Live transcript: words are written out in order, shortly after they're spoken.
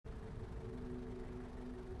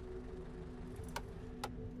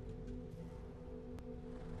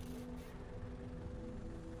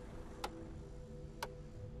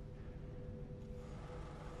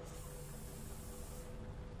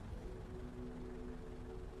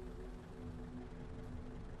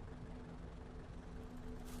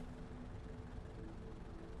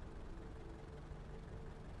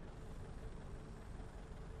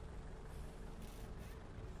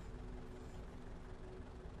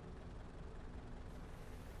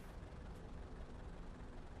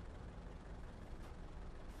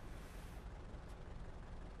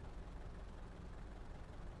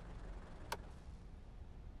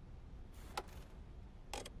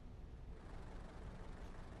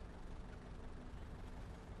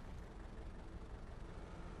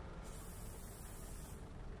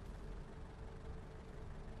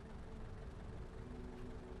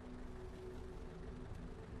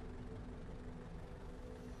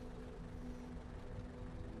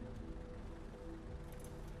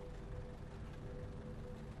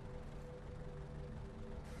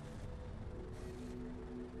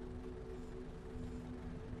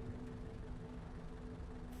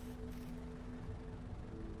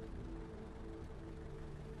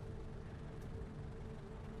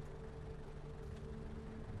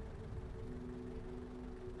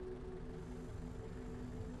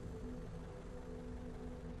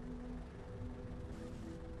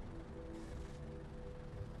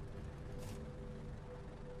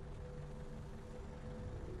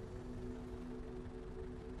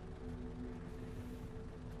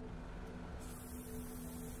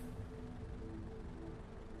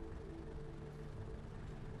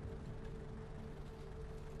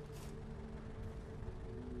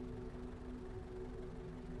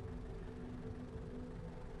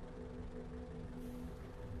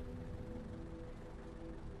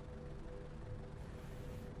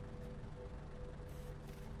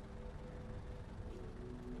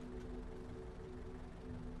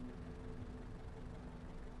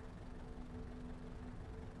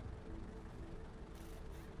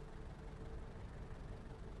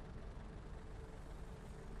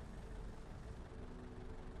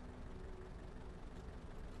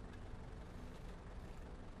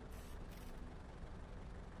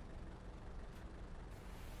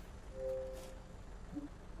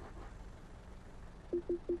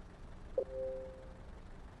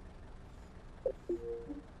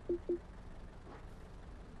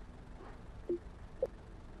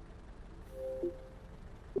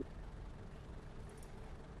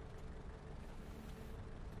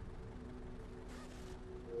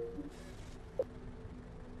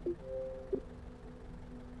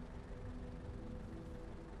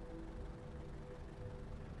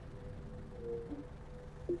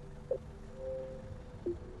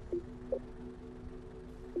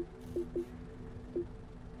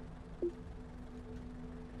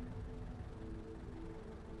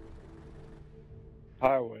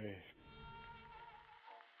Highway.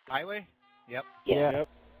 Highway? Yep. Yeah. Yep.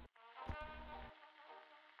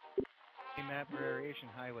 Map variation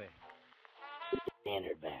highway.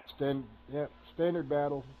 Standard battle. Standard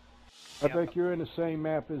battle. I Yep. think you're in the same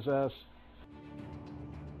map as us.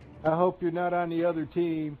 I hope you're not on the other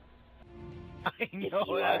team. I If know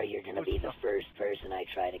you that. are, you're going to be the first person I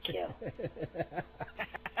try to kill.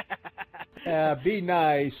 Be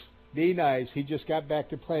nice. Be nice. He just got back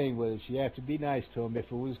to playing with us. You have to be nice to him. If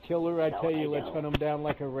it was killer, I'd No, tell you, I let's don't. hunt him down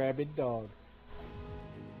like a rabid dog.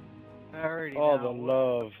 Alrighty. All now, the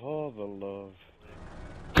love. All the love.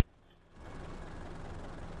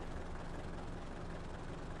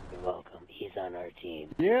 You're welcome. He's on our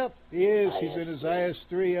team. Yep, he is. He's in IS3. his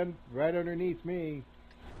IS3 right underneath me.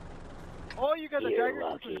 Oh, you got the You're tiger.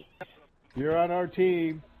 lucky. You're on our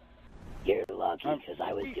team. You're lucky because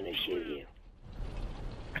I was going to shoot you.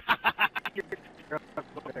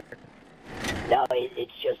 No,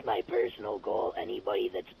 it's just my personal goal. Anybody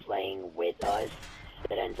that's playing with us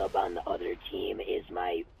that ends up on the other team is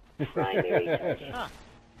my primary target. Huh.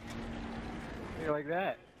 You're like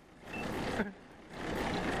that.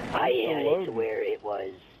 I had it to where it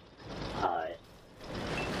was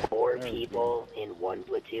 4 people in one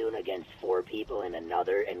platoon against 4 people in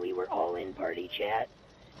another, and we were all in party chat.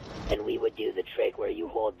 And we would do the trick where you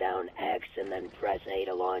hold down X and then press A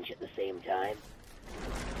to launch at the same time.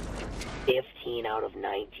 15 out of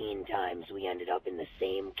 19 times we ended up in the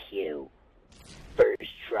same queue,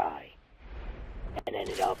 first try, and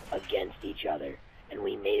ended up against each other. And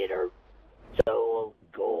we made it our sole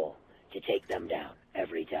goal to take them down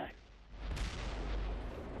every time.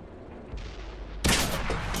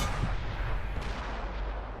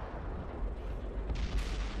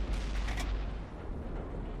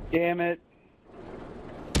 Damn it.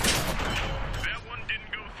 That one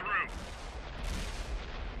didn't go through.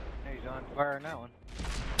 He's on fire on that one.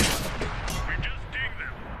 We just dinged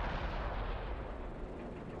them.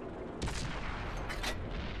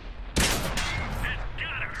 That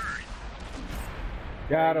gotta hurt.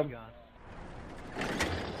 Got He's him. gone.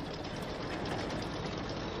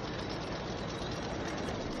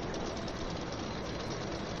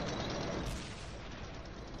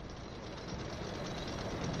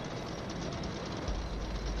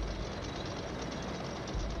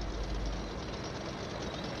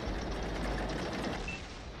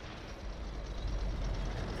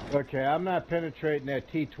 Okay, I'm not penetrating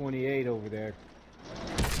that T-28 over there.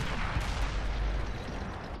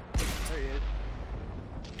 There he is.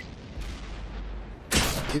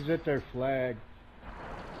 He's at their flag.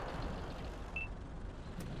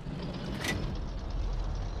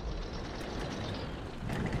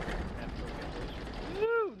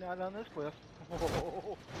 Woo! Not on this cliff.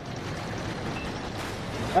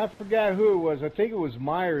 I forgot who it was. I think it was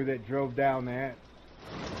Meyer that drove down that.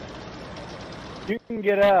 You can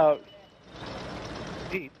get out.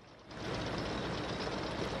 Deep.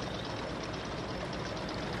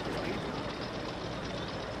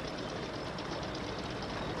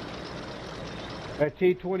 That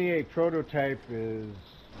T-28 prototype is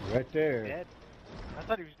right there. Dead. I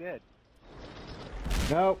thought he was dead.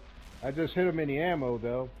 Nope. I just hit him in the ammo,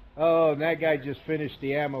 though. Oh, and that guy just finished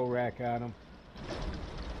the ammo rack on him.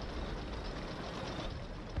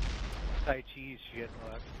 Tai Chi's shit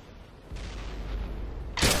luck.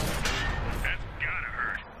 That's gotta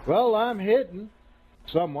hurt. Well, I'm hitting.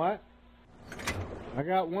 Somewhat. I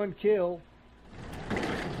got 1 kill.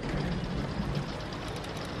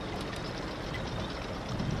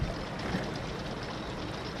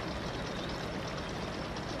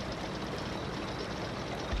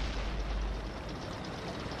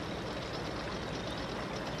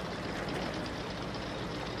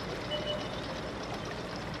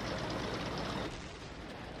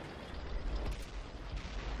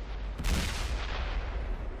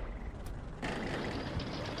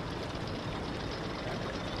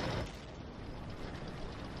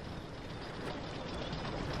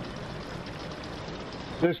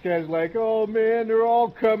 This guy's like, oh man, they're all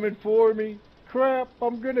coming for me. Crap,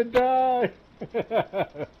 I'm gonna die.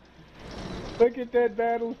 Look at that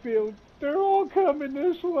battlefield. They're all coming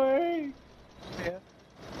this way. Yeah.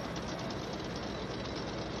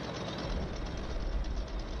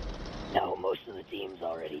 No, most of the team's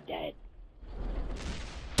already dead.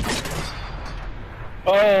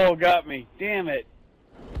 Oh, got me. Damn it.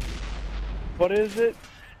 What is it?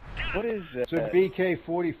 What is that? It's a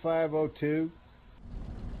BK-4502.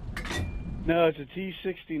 No, it's a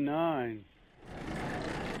T-69.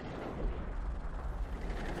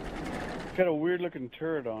 It's got a weird looking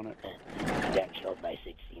turret on it. He got killed by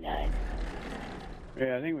 69.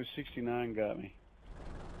 Yeah, I think it was 69 got me.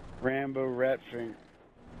 Rambo Ratfink.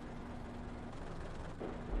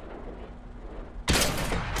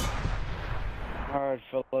 Alright,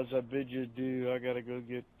 fellas, I bid you adieu. I gotta go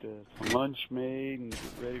get some lunch made and get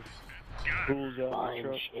ready for tools out in the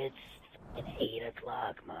truck. Lunch, it's at 8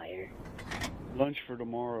 o'clock, Meyer. Lunch for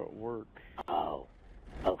tomorrow at work. Oh,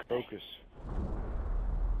 okay. Focus.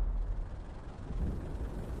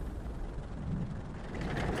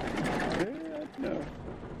 Yeah, no.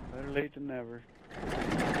 Better late than never.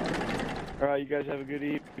 Alright, you guys have a good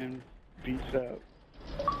evening. Peace out.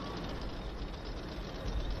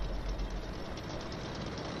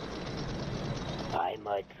 Bye,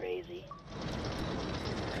 Mud Crazy.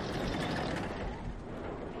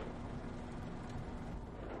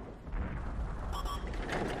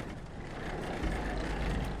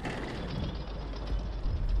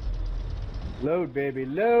 Load, baby,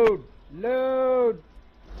 load! Load!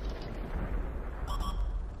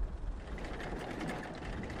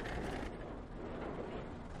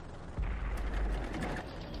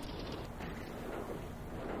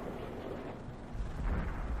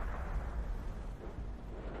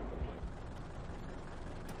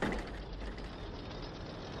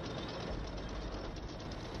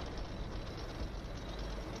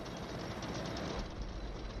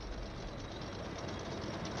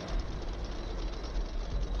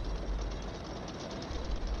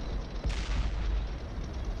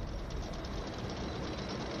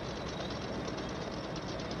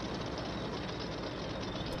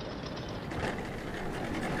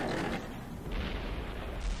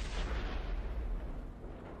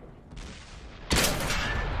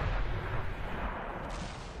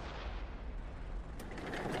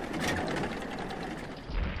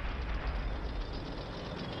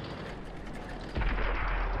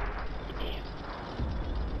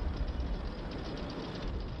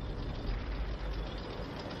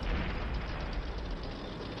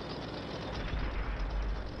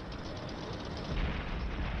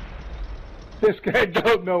 This guy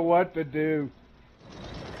don't know what to do.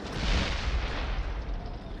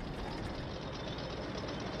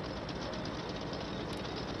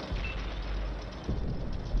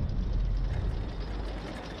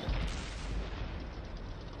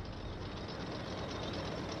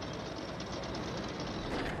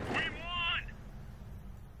 We won!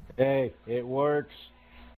 Hey, it works.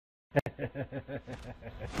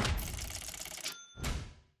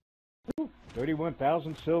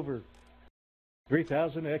 31,000 silver.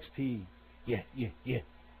 3,000 XP. Yeah.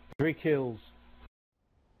 3 kills.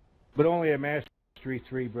 But only a Mastery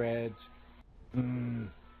 3, Brads.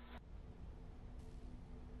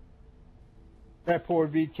 That poor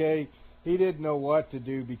VK, he didn't know what to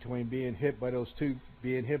do between being hit by those two,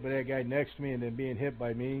 being hit by that guy next to me and then being hit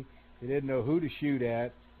by me. He didn't know who to shoot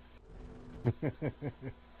at.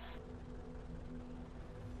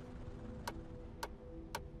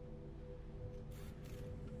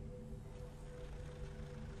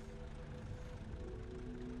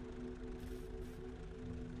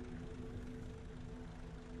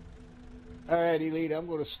 Alright, Elite, I'm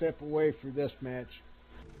going to step away for this match.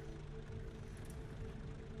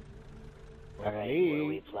 Alright, what are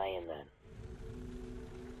we playing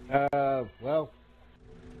then? Well,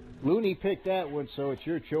 Looney picked that one, so it's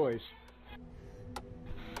your choice.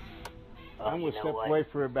 I'm going to step away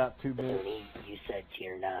for about 2 minutes. Looney, you said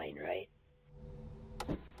tier 9, right?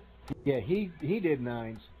 Yeah, he did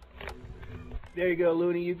 9s. There you go,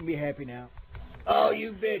 Looney. You can be happy now. Oh,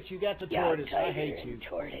 you bitch. You got the tortoise. I hate you.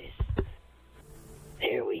 Tortoise.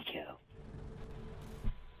 There we go.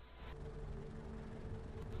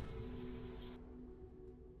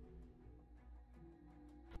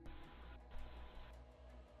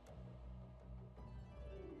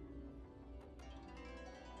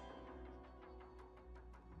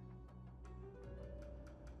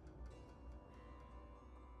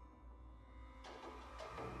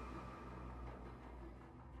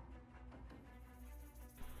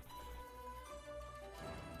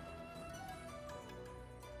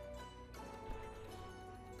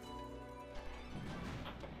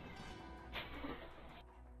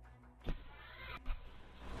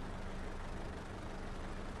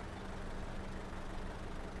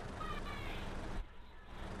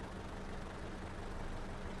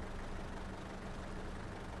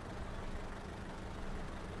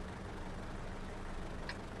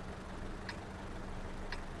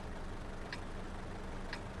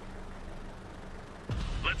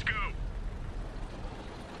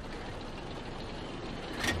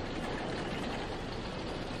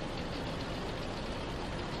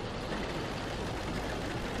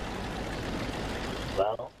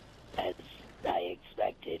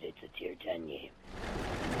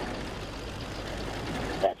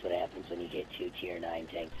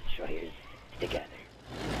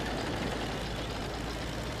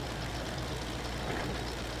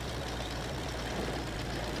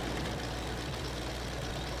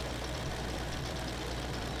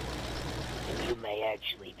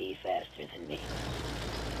 actually be faster than me.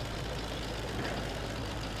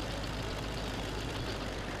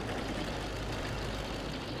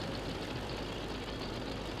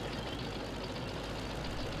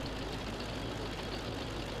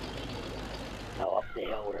 Oh, up the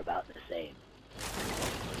hill we're about the same.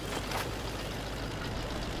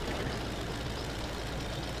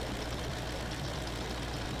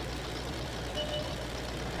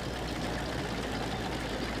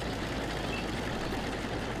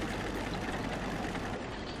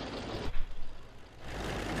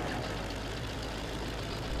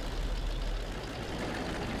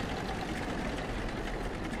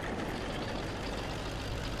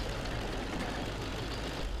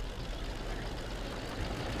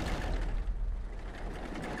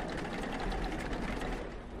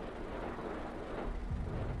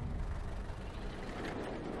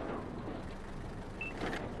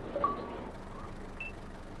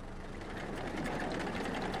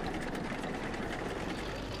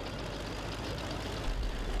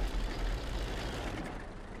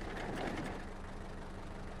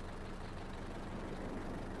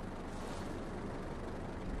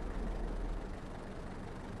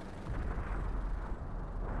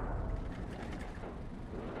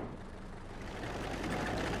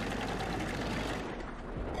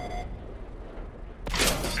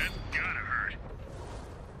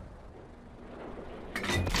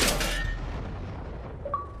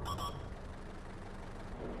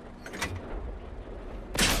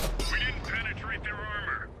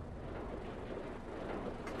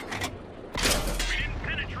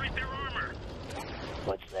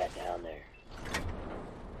 What's that down there?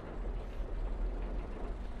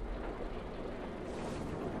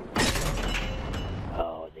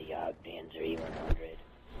 Oh, the Panzer E-100.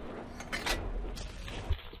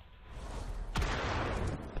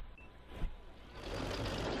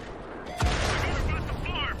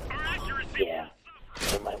 Yeah,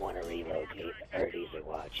 you might want to relocate. Erdies are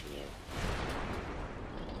watching you.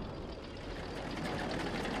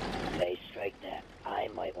 They strike that. I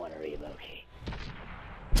might want to relocate.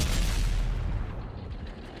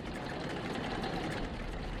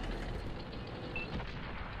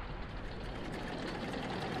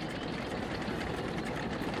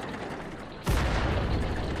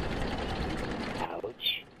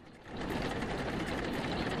 Ouch.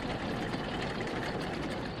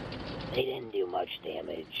 They didn't do much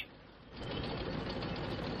damage.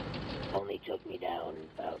 Only took me down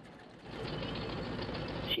about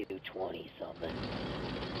 220 something.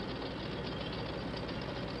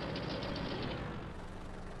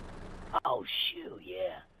 Oh shoot,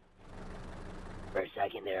 yeah. For a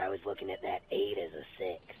second there I was looking at that 8 as a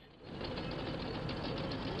 6.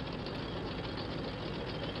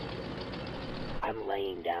 I'm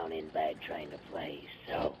laying down in bed trying to play,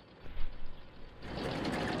 so...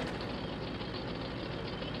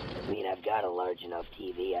 I mean, I've got a large enough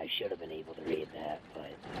TV, I should have been able to read that,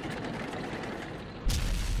 but...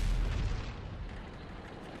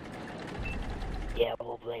 Yeah,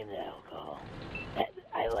 we'll blame the alcohol.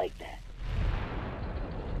 I like that.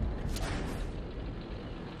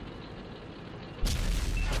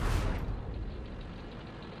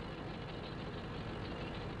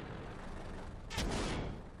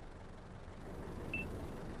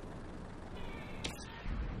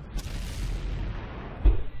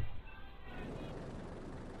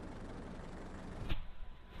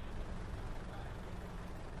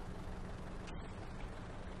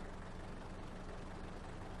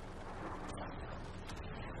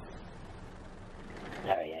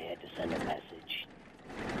 Sorry, I had to send a message.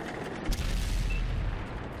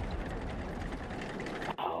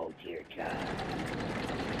 Oh, dear God.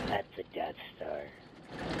 That's a Death Star.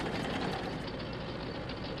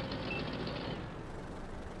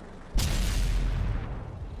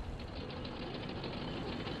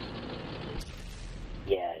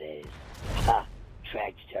 Yeah, it is. Ha!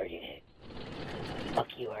 Tracked target hit. Fuck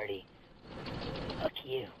you, Artie. Fuck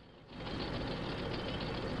you.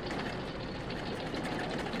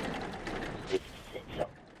 So,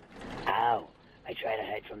 ow. I try to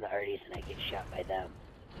hide from the Arties and I get shot by them.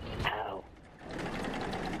 Ow.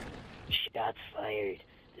 Shots fired.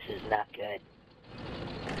 This is not good.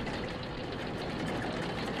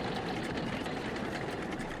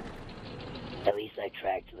 At least I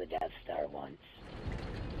tracked the Death Star once.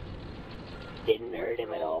 Didn't hurt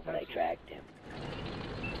him at all, but I tracked him.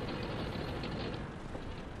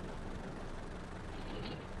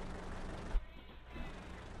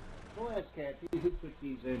 Go ask Kathy who put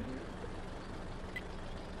these in here.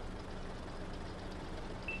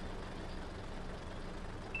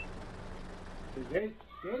 Cause they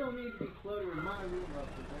don't need to be cluttering my room up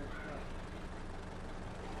with their stuff.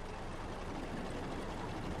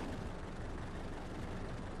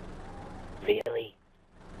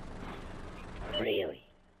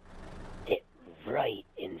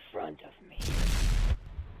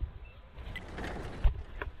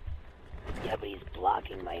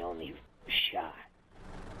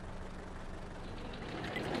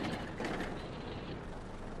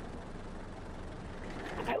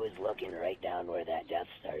 looking right down where that Death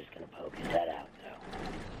Star is going to poke his head out, though.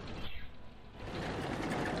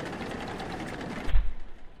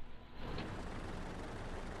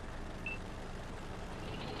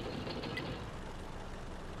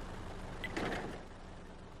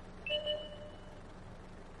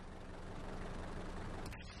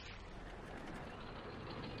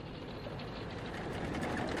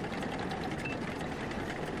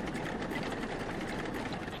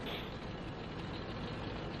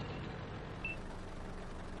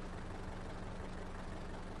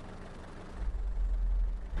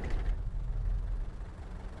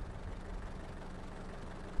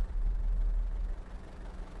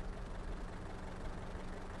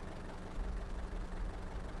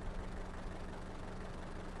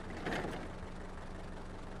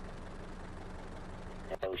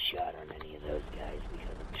 No shot on any of those guys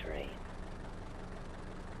because of terrain.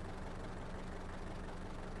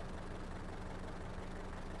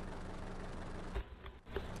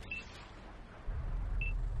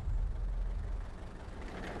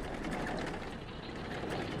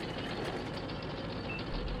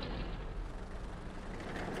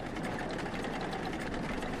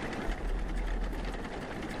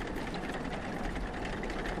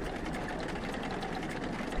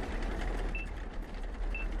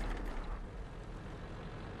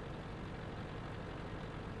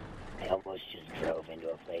 I almost just drove into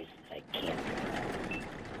a place that I can't drive.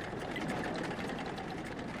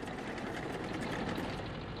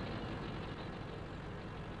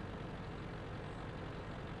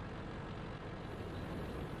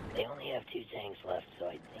 They only have 2 tanks left, so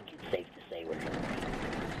I think it's safe to say we're going to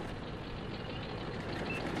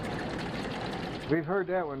win. We've heard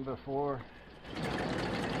that one before.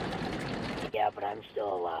 Yeah, but I'm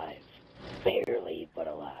still alive. Barely, but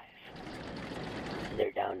alive.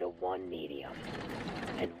 They're down to 1 medium,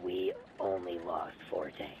 and we only lost 4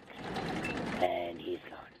 tanks. And he's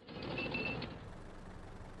gone.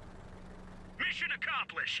 Mission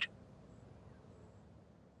accomplished.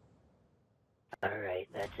 Alright,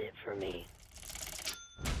 that's it for me.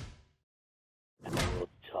 I will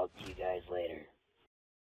talk to you guys later.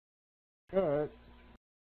 Alright.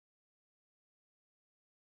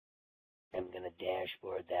 I'm gonna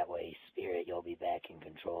dashboard that way. Spirit, you'll be back in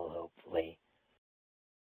control, hopefully.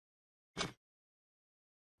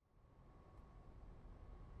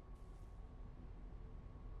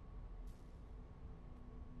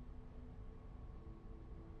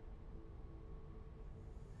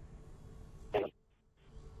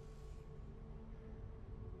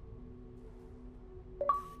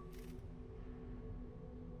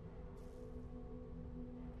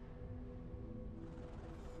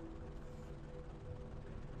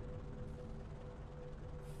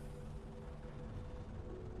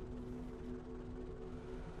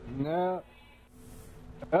 No.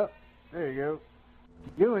 Oh, there you go.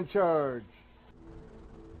 You in charge.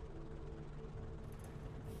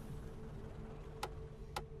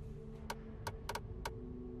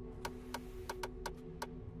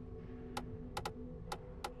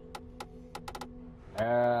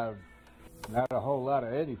 Not a whole lot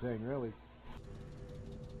of anything, really.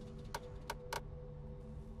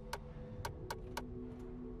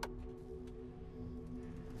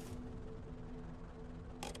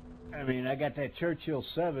 I mean, I got that Churchill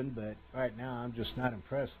 7, but right now I'm just not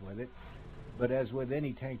impressed with it. But as with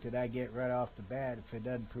any tank that I get right off the bat, if it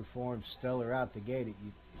doesn't perform stellar out the gate,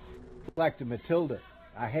 like the Matilda.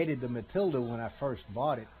 I hated the Matilda when I first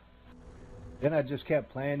bought it. Then I just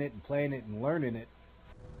kept playing it and learning it.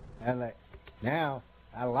 And now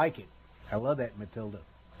I like it. I love that Matilda.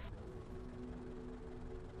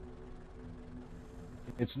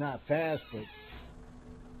 It's not fast,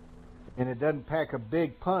 and it doesn't pack a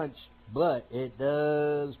big punch, but it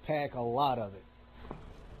does pack a lot of it.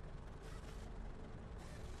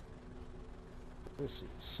 This is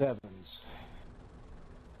 7s.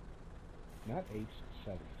 Not 8s,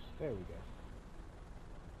 7s. There we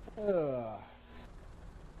go.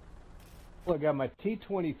 Well, I got my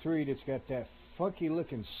T-23 that's got that funky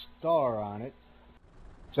looking star on it.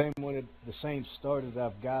 Same one, the same star that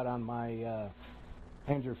I've got on my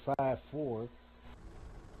Panzer 5-4.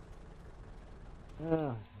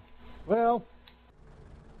 Well,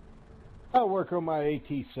 I'll work on my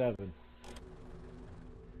AT-7.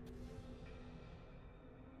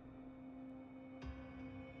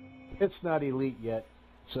 It's not elite yet,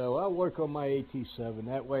 so I'll work on my AT-7.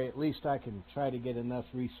 That way, at least I can try to get enough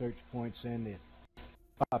research points in to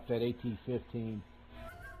pop that AT-15.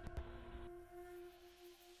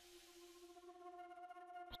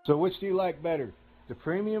 So which do you like better, the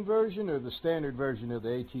premium version or the standard version of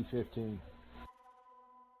the AT-15?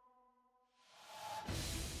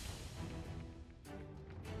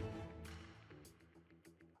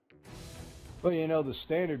 Well, you know, the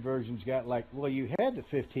standard version's got like, well, you had the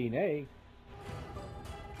 15A.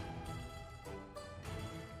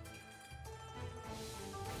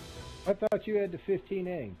 I thought you had the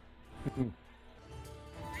 15A.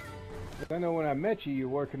 I know when I met you, you're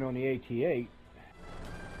working on the AT-8.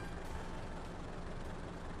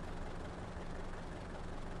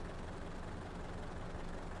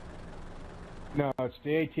 No, it's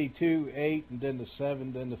the AT-2, 8, and then the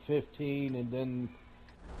 7, then the 15, and then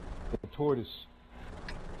the Tortoise.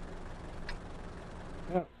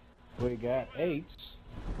 Yep, we got 8s.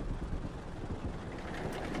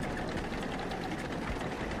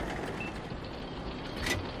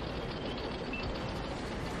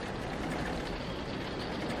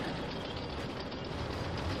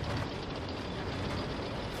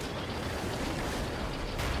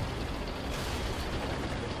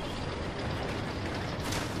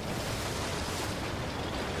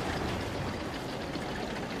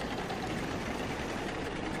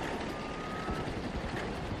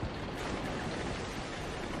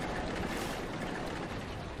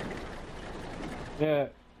 Yeah.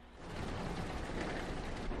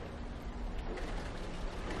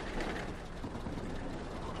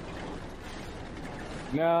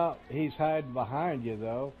 No, he's hiding behind you,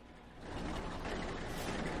 though.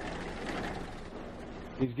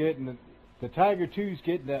 He's getting the Tiger 2's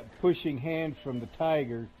getting that pushing hand from the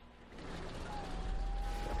Tiger.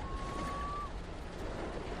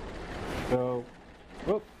 So,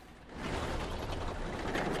 whoop.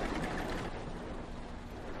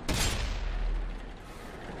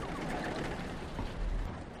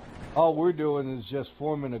 All we're doing is just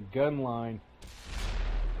forming a gun line.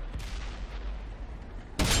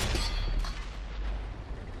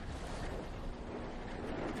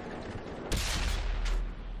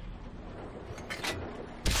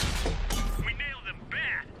 We nailed them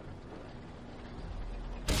bad.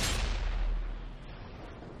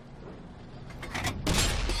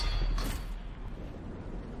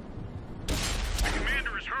 The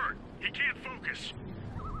commander is hurt. He can't focus.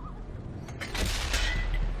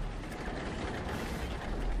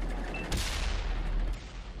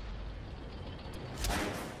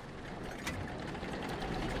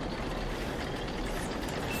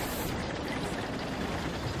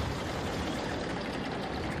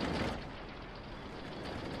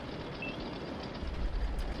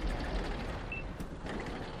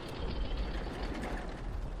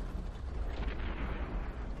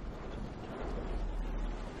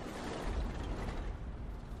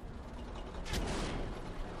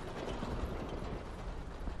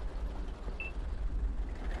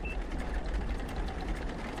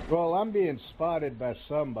 Well, I'm being spotted by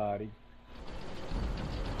somebody.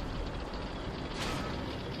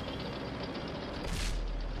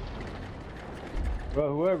 Well,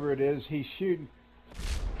 whoever it is, he's shooting.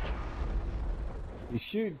 He's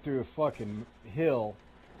shooting through a fucking hill.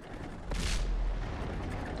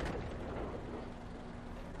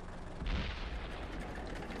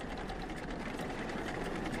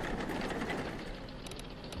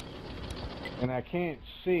 And I can't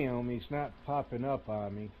see him. He's not popping up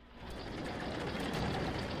on me.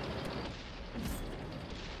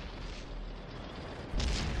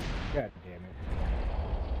 God damn it.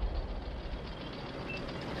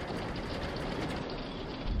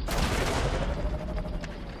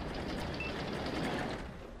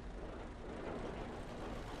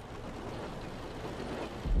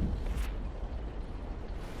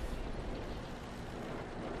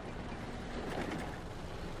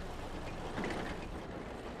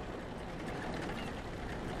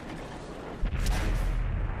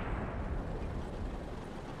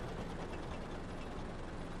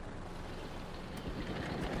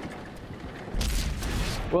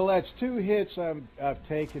 Well, that's 2 hits I've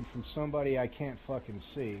taken from somebody I can't fucking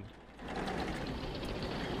see.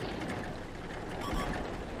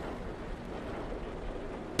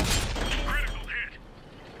 Critical hit.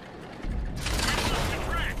 We lost the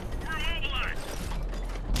track. We're immobilized.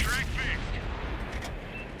 Track fixed.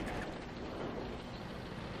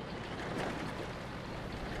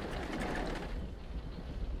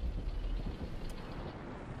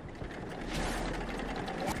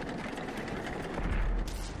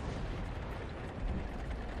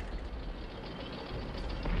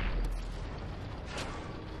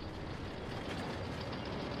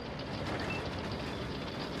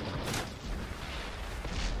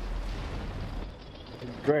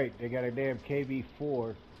 Great, they got a damn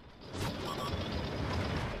KV-4.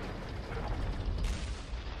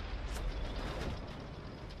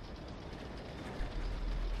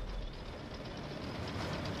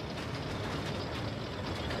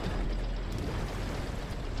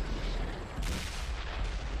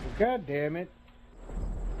 God damn it.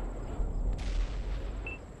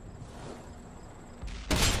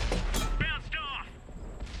 Bounced off.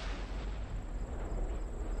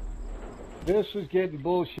 This is getting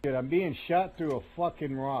bullshit. I'm being shot through a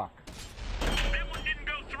fucking rock. That one didn't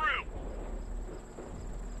go through.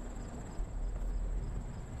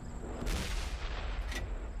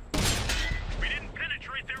 We didn't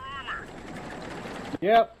penetrate their armor.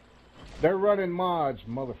 Yep. They're running mods,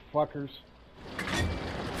 motherfuckers.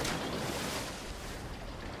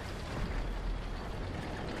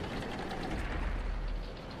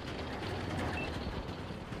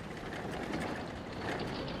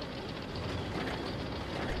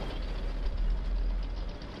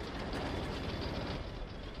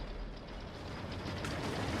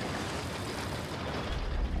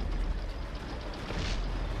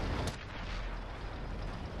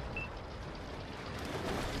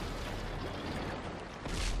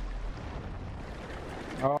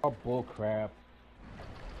 Oh, bullcrap.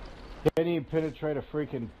 Can't even penetrate a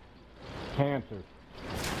freaking panther.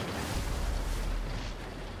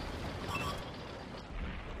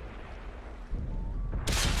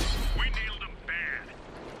 We nailed them bad.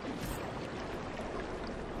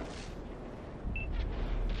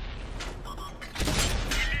 We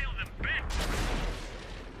nailed them bad.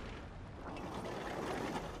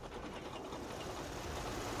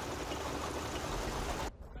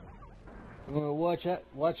 You want to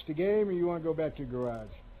watch the game, or you want to go back to your garage?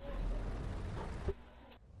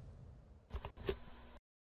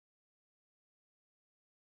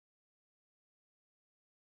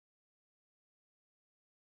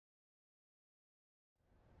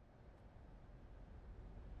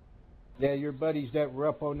 Yeah, your buddies that were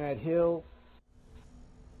up on that hill,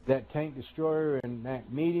 that tank destroyer and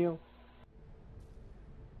that medium,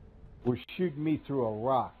 were shooting me through a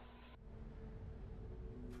rock.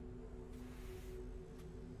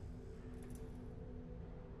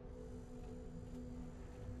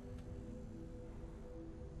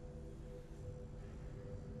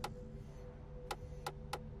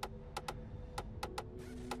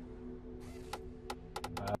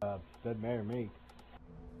 Doesn't matter to me.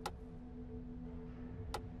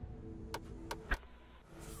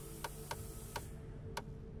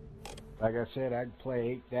 Like I said, I can play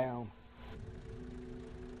 8 down.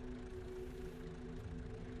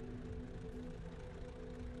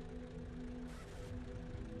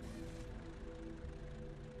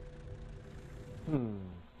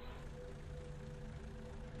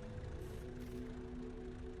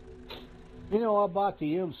 You know, I bought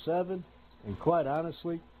the M7, and quite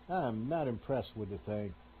honestly, I'm not impressed with the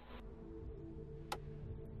thing.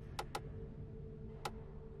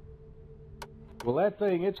 Well, that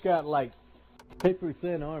thing, it's got like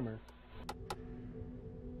paper-thin armor.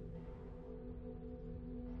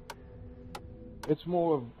 It's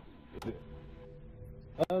more of...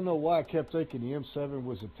 I don't know why I kept thinking the M7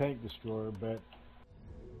 was a tank destroyer, but...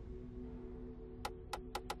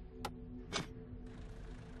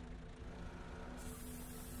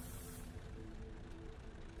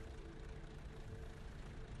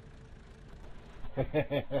 Joey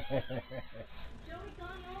gone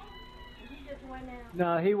home? He just went out.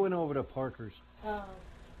 No, he went over to Parker's. Oh.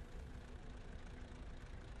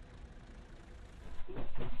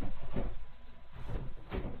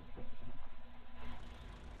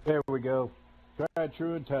 There we go. Tried,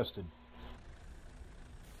 true, and tested.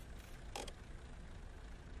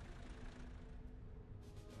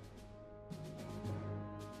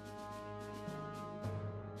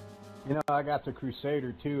 You know, I got the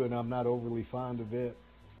Crusader too, and I'm not overly fond of it.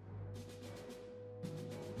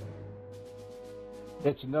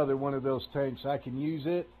 It's another one of those tanks. I can use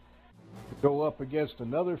it, go up against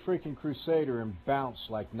another freaking Crusader and bounce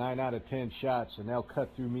like 9 out of 10 shots, and they'll cut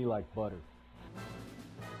through me like butter.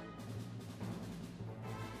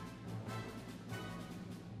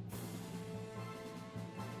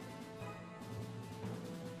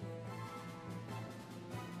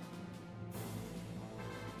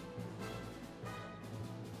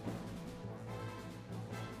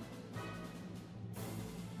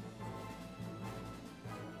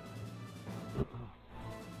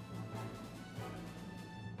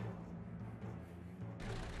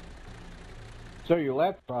 So your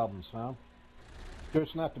lap problems, huh?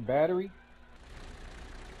 Just not the battery?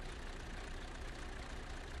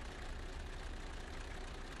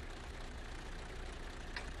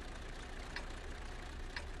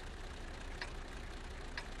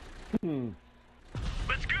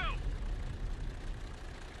 Let's go.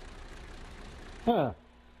 Huh.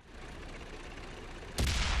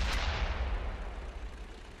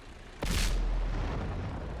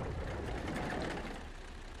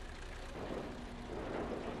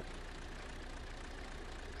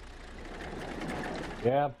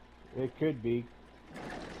 Yeah, it could be.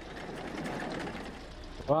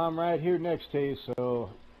 Well, I'm right here next to you, so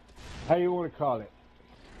how you want to call it?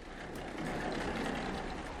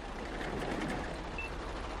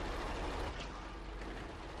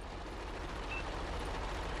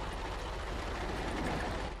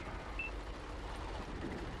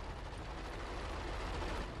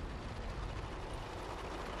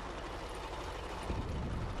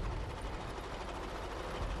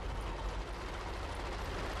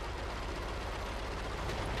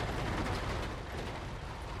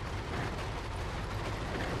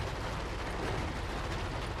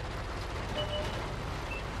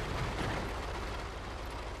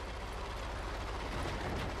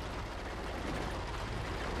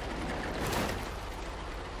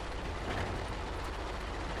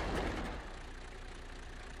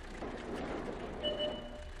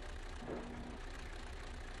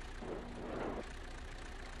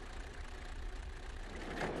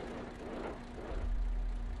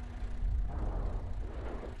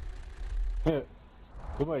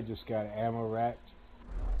 Somebody just got ammo racked.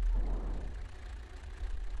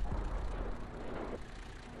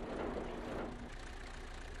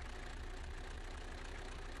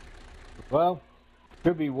 Well,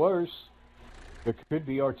 could be worse. There could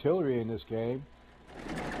be artillery in this game.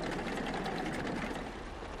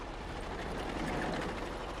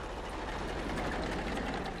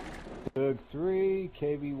 Stug 3,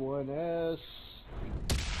 KV-1S,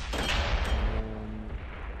 and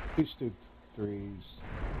 2 Stug 3s.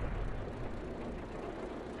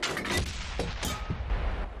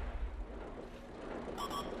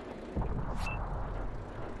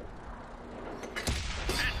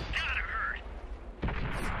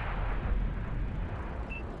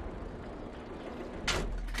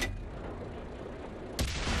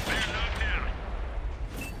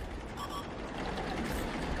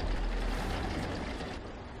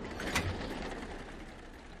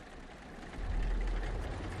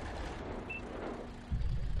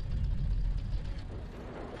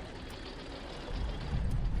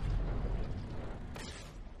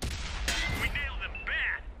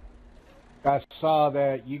 I saw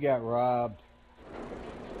that you got robbed.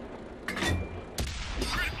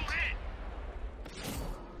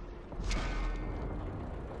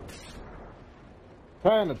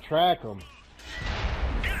 Trying to track them.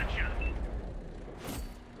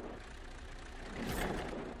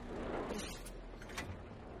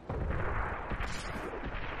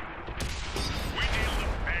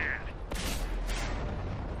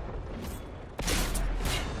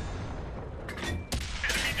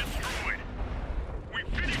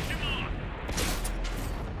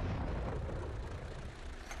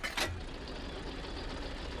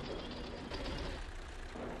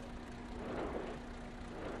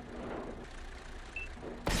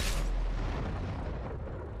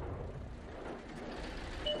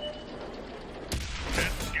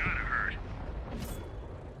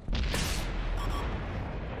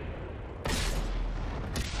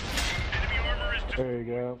 There you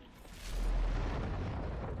go.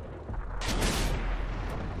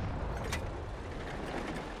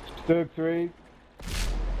 Stug 3.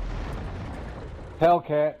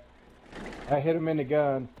 Hellcat. I hit him in the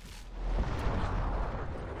gun.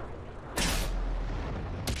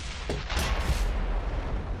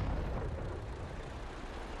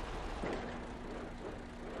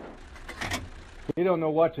 You don't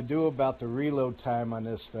know what to do about the reload time on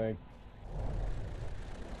this thing.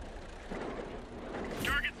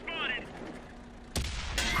 Target spotted.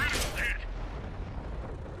 Critical hit.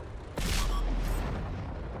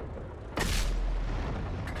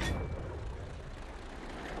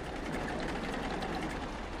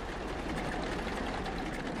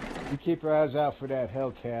 You keep your eyes out for that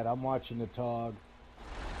Hellcat. I'm watching the TOG.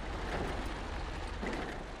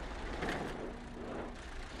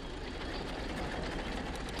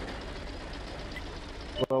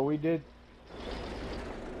 Well, we did.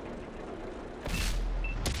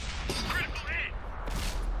 Critical hit.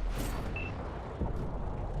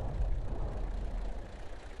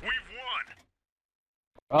 We've won.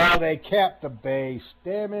 Oh, they capped the base.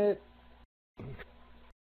 Damn it.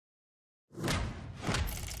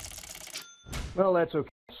 Well, that's okay.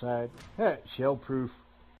 Side. Shell proof.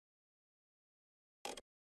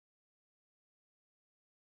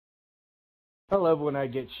 I love when I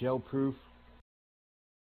get shell proof.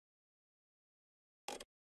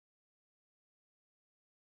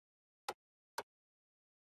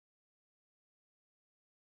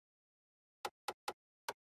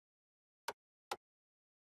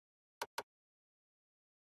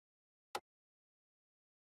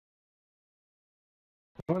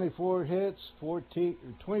 24 hits,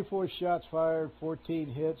 24 shots fired, 14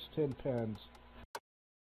 hits, 10 pens.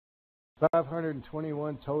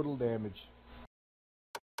 521 total damage.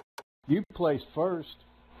 You placed first,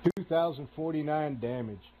 2,049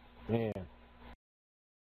 damage. Man.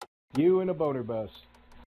 You and a boner bust.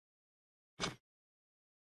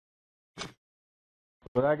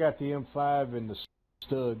 But I got the M5 and the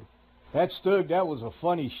Stug. That Stug, that was a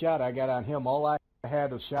funny shot I got on him. All I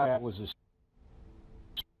had a shot at was a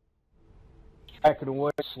tracking away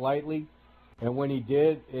slightly, and when he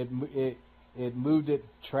did, it moved it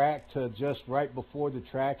track to just right before the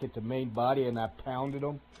track at the main body, and I pounded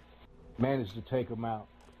him. Managed to take him out.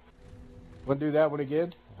 Want to do that one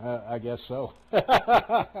again? I guess so.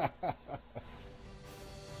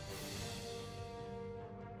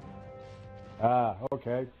 Ah,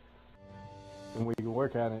 okay. And we can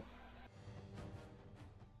work on it.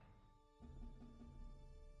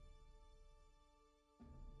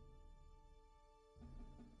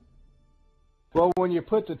 Well, when you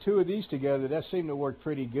put the two of these together, that seemed to work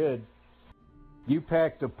pretty good. You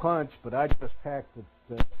packed the punch, but I just packed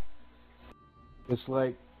the it's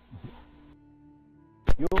like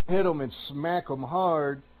you'll hit them and smack them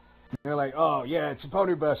hard. And they're like, oh, yeah, it's a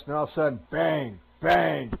boner bust. And all of a sudden, bang,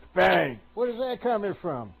 bang, bang. Where's that coming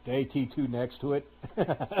from? The AT2 next to it.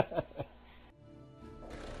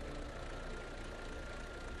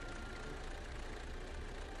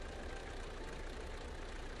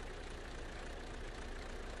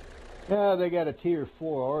 Yeah, they got a tier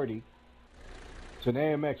 4 already. It's an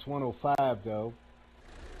AMX 105, though.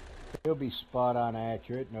 He'll be spot on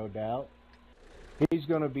accurate, no doubt. He's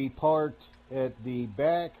going to be parked at the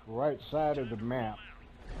back right side of the map.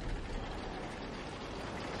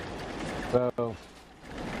 So,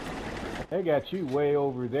 they got you way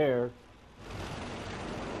over there.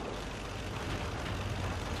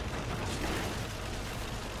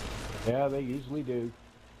 Yeah, they usually do.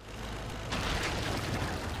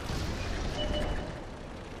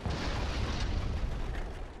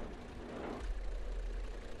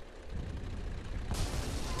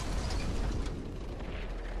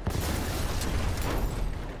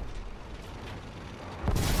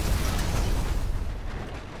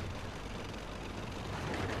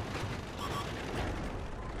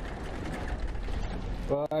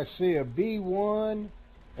 Well, I see a B1,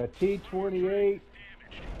 a T28,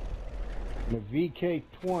 and a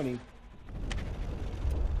VK20.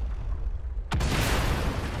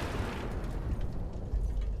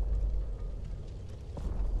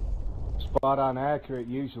 Spot on accurate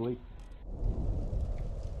usually.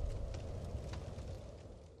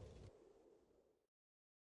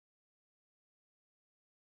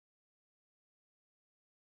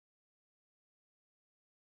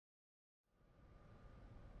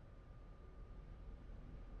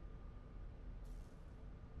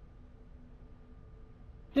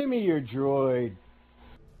 Give me your droid.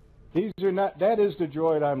 These are not, that is the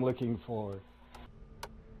droid I'm looking for.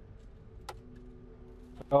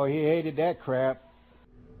 Oh, he hated that crap.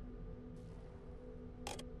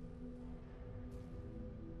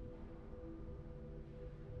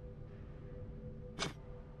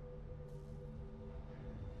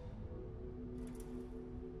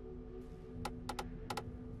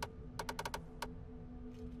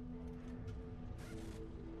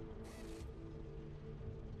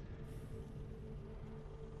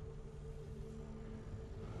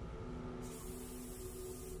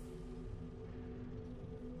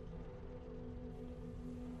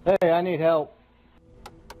 Hey, I need help.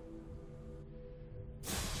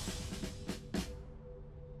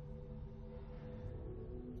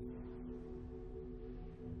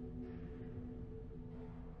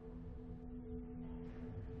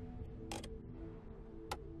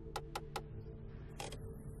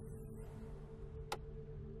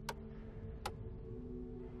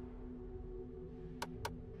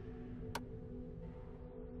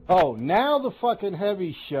 Oh, now the fucking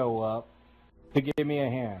heavies show up to give me a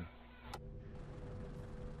hand.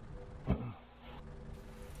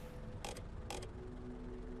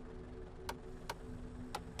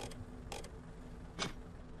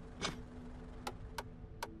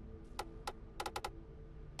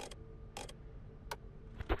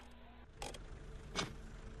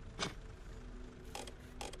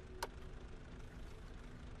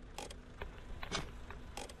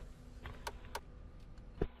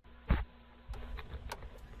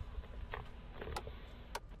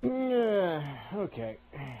 Okay.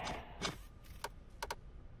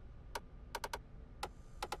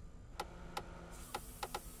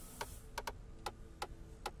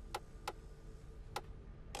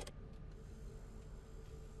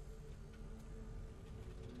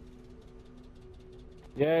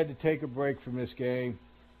 Yeah, I had to take a break from this game.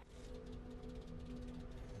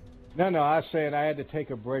 No, I was saying I had to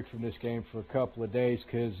take a break from this game for a couple of days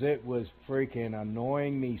because it was freaking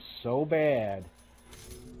annoying me so bad.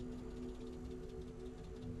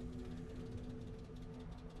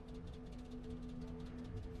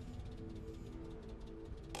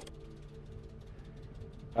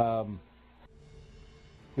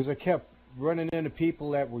 Because I kept running into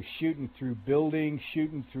people that were shooting through buildings,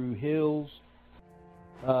 shooting through hills.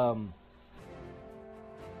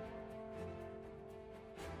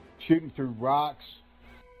 Shooting through rocks.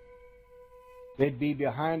 They'd be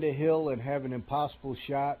behind a hill and have an impossible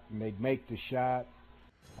shot, and they'd make the shot.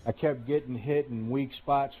 I kept getting hit in weak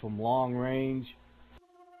spots from long range.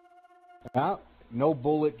 No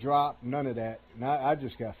bullet drop, none of that. And I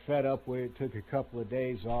just got fed up with it, took a couple of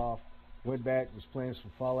days off, went back, was playing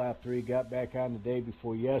some Fallout 3, got back on the day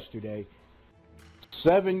before yesterday.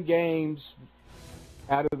 7 games.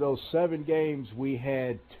 Out of those 7 games, we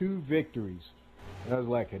had 2 victories. And I was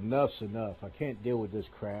like, enough's enough. I can't deal with this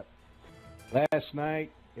crap. Last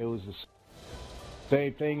night, it was the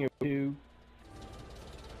same thing at 2.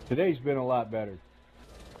 Today's been a lot better.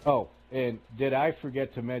 Oh, and did I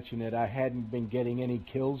forget to mention that I hadn't been getting any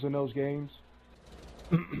kills in those games?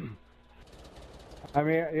 I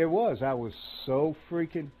mean, I was so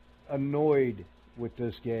freaking annoyed with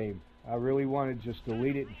this game. I really wanted to just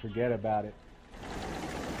delete it and forget about it.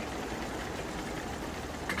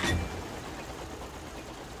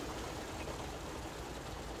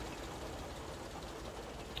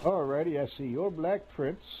 Alrighty, I see your Black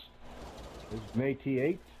Prince. It's May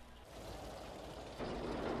 8th.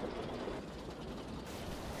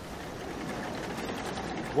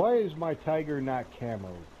 Why is my tiger not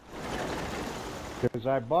camo? Because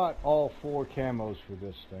I bought all 4 camos for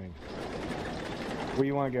this thing. Where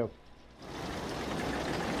you want to go?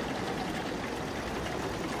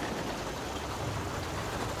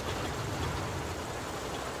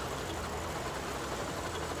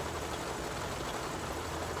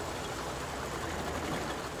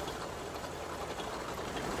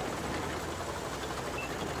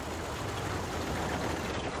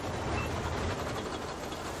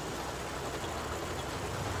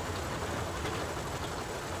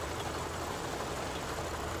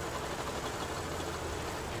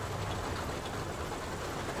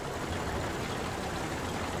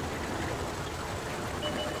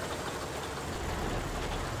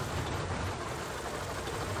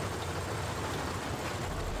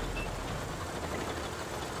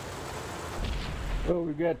 So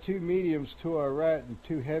we've got 2 mediums to our right and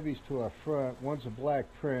 2 heavies to our front. One's a Black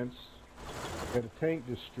Prince. Got a tank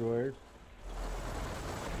destroyer.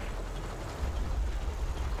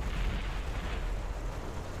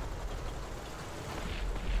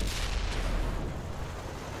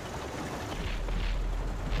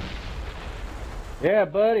 Yeah,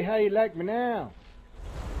 buddy, how you like me now?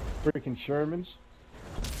 Freaking Shermans.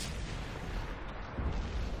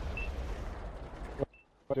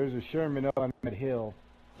 There's a Sherman up on that hill.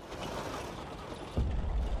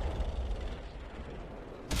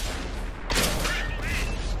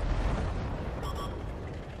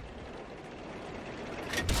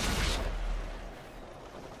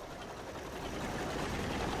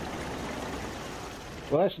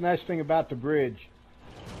 Well, that's the nice thing about the bridge.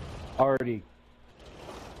 Already.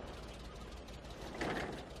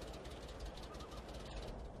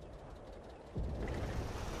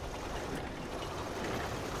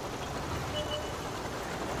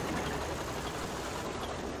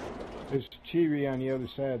 There's Cheery on the other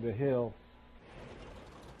side of the hill.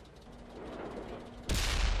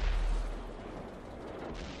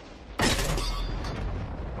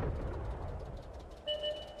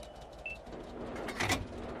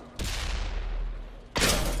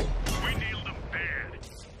 We nailed them bad.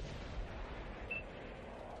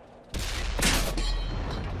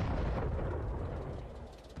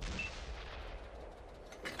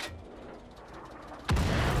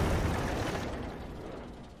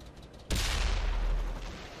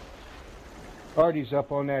 Artie's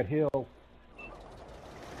up on that hill.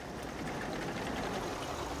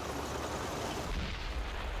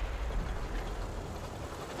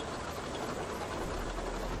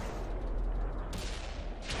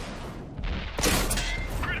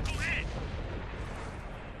 Critical hit.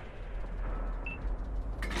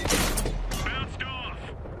 Bounced off.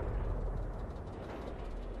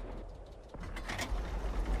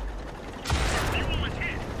 Fuel is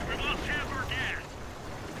hit. We've lost half our gas.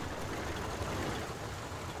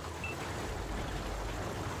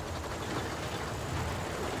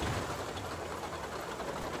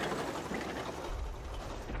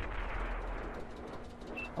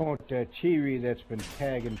 I want that Cheery that's been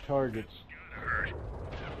tagging targets. Gotta hurt.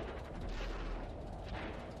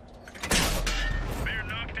 They're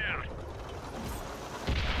knocked out.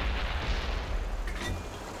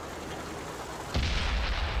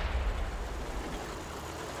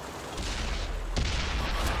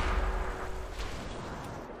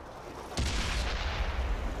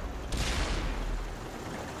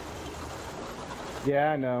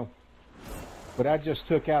 Yeah, I know. But I just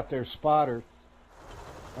took out their spotter.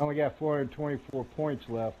 I only got 424 points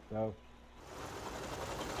left, though.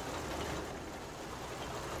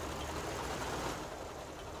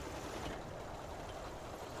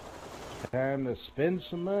 Time to spend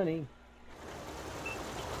some money.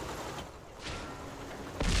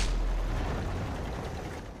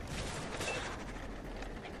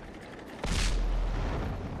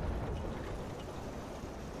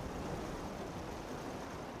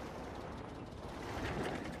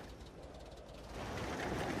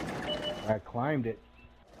 I climbed it.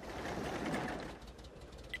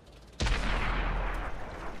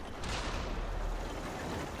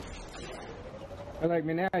 I like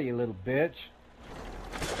me now, you little bitch.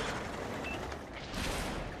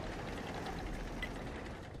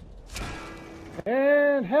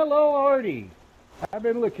 And hello, Artie. I've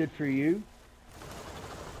been looking for you.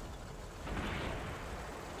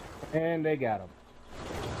 And they got him.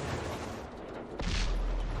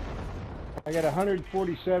 I got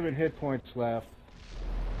 147 hit points left.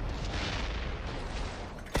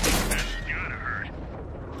 That's gotta hurt.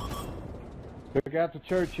 Took out the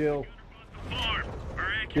Churchill. Farm.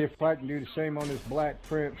 Our See accuracy if I can do the same on this Black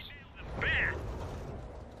Prince. is bad.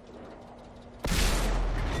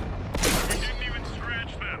 We didn't even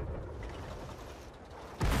scratch them.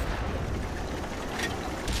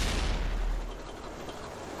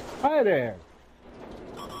 Hi there.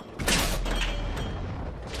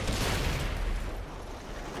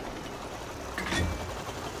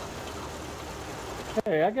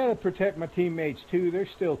 Hey, I gotta protect my teammates too. There's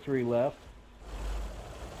still 3 left.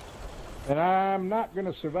 And I'm not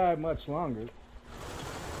gonna survive much longer.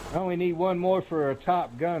 I only need 1 more for a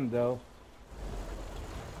top gun though.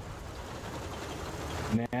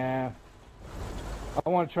 Nah. I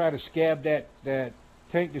want to try to scab that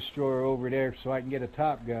tank destroyer over there so I can get a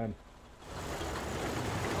top gun.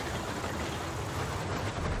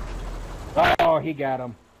 Oh, he got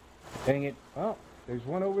him. Dang it. Oh, there's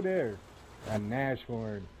one over there. A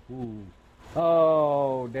Nashorn. Ooh.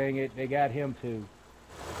 Oh, dang it. They got him too.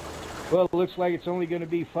 Well, it looks like it's only going to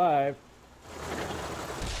be 5.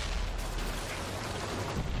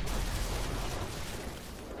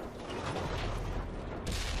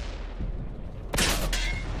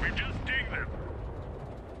 We just dinged them.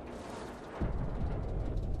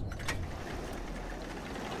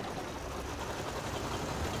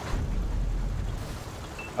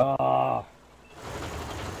 Oh.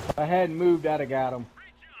 If I hadn't moved, I'd have got him. Great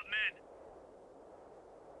job, men.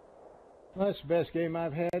 Well, that's the best game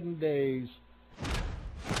I've had in days.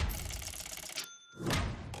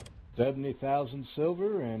 70,000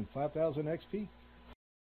 silver and 5,000 XP.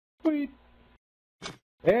 Sweet.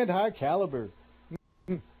 And high caliber.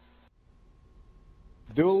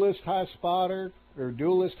 Duelist high spotter, or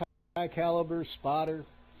duelist high caliber spotter,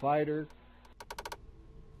 fighter,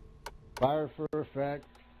 fire for effect,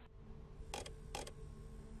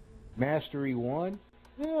 mastery 1.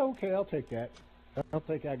 Yeah, okay, I'll take that. I don't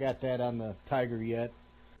think I got that on the Tiger yet.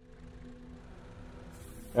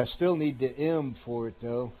 I still need the M for it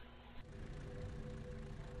though.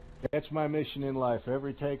 That's my mission in life.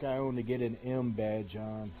 Every tank I own to get an M badge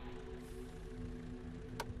on.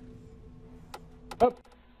 Oh,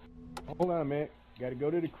 hold on a minute. Got to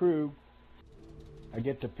go to the crew. I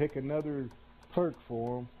get to pick another perk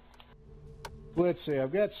for them. Let's see.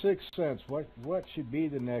 I've got 6 cents. What should be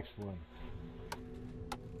the next one?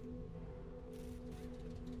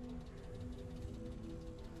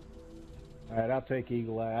 Alright, I'll take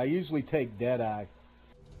Eagle Eye. I usually take Dead Eye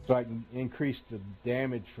so I can increase the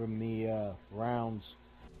damage from the rounds.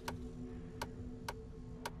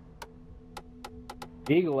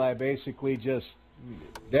 Eagle Eye basically just,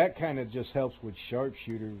 that kind of just helps with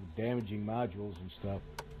sharpshooter, damaging modules and stuff.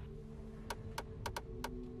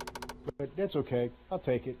 But that's okay. I'll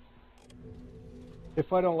take it.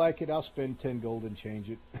 If I don't like it, I'll spend 10 gold and change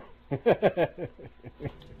it.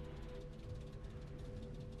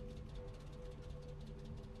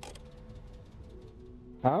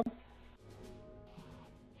 Huh?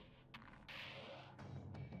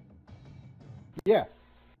 Yeah.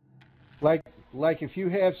 Like if you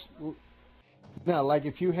have, no, like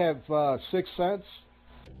if you have 6 cents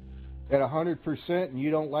at 100% and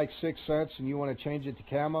you don't like 6 cents and you want to change it to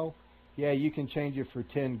camo, yeah, you can change it for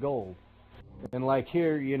 10 gold. And like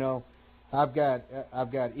here, you know, I've got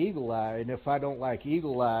Eagle Eye, and if I don't like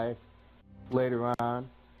Eagle Eye later on,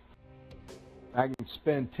 I can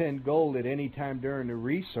spend 10 gold at any time during the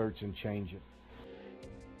research and change it.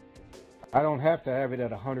 I don't have to have it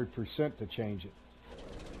at 100% to change it.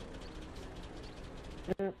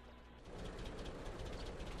 Yeah.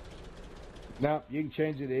 No, you can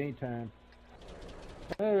change it at any time.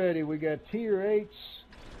 Alrighty, we got tier 8s.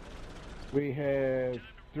 We have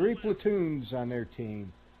 3 platoons on their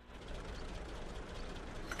team.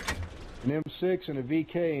 An M6 and a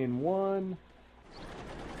VK in one.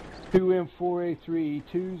 2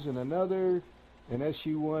 M4A3E2s in another. An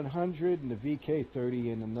SU-100 and a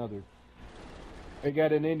VK-30 in another. They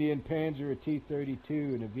got an Indian Panzer, a T-32,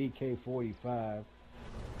 and a VK-45.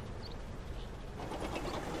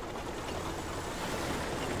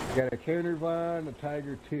 Got a Caernarvon, a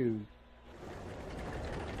Tiger II.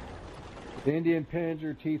 The Indian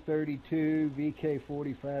Panzer, T-32,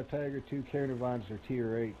 VK-45, Tiger II, Caernarvons are tier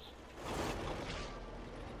 8s.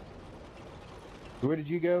 Where did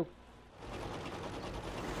you go?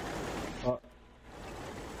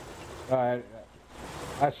 Alright,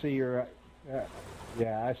 I see your...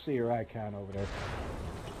 yeah, I see your icon over there.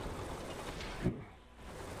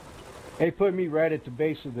 They put me right at the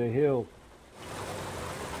base of the hill.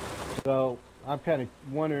 So, I'm kind of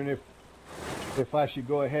wondering if I should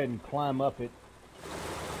go ahead and climb up it.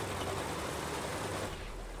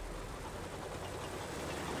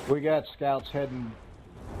 We got scouts heading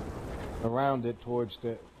around it towards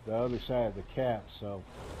the other side of the cap, so...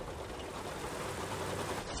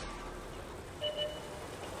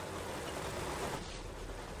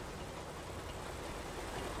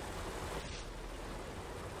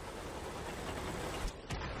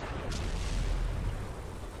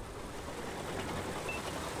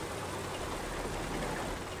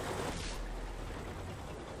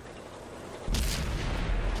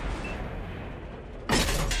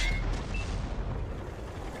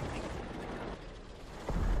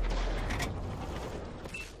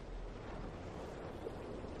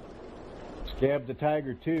 Scab the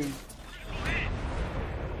Tiger II.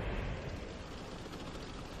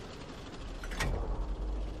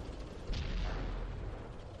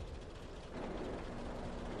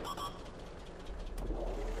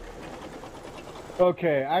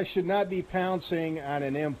 Okay, I should not be pouncing on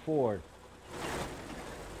an M4.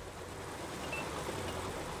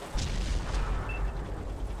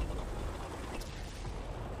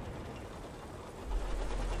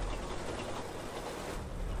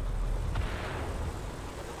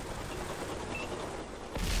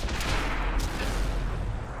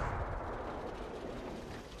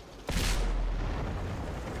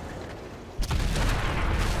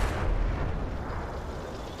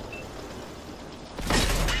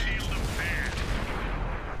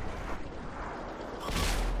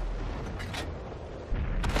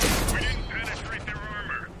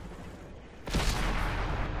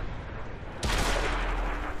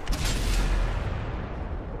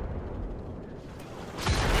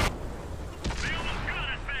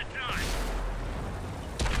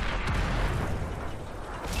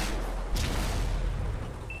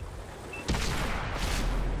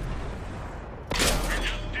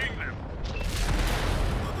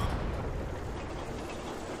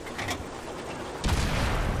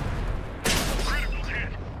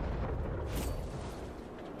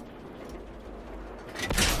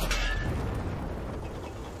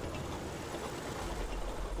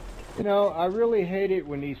 You know, I really hate it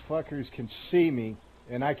when these fuckers can see me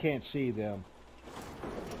and I can't see them.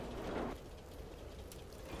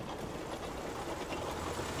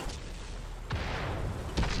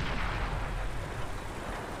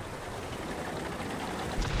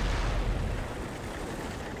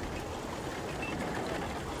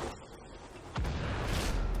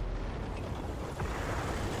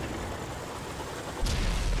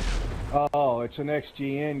 Oh, it's an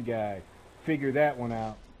XGN guy. Figure that one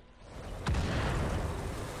out.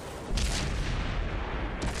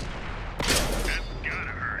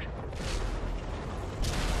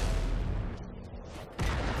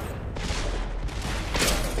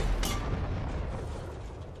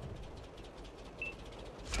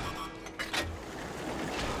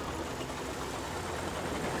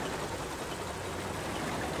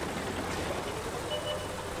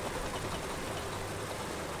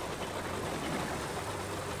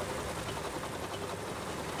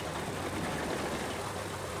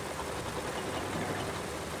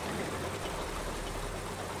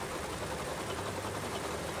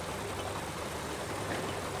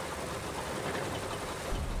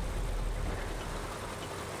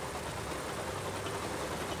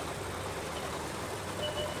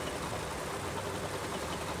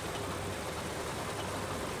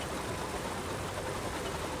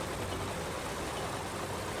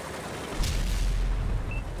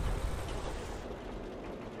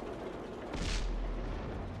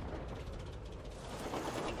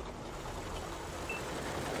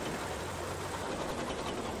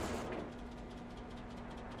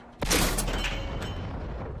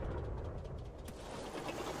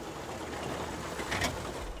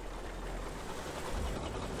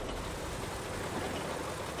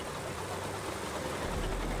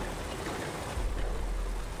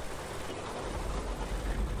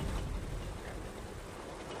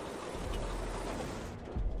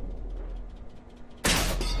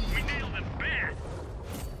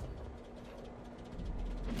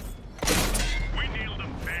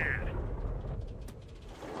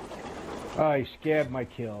 Oh, he scabbed my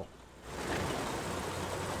kill.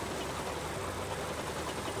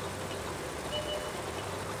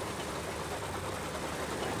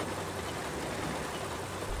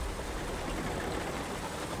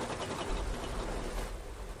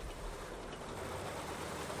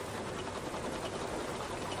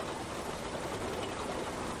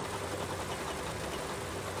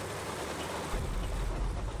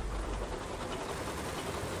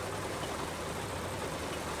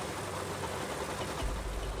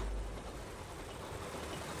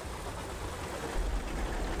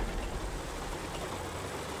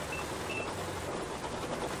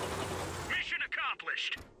 Mission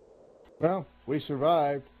accomplished. Well, we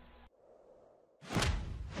survived.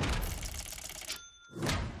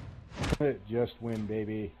 Just win,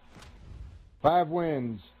 baby. 5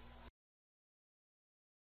 wins.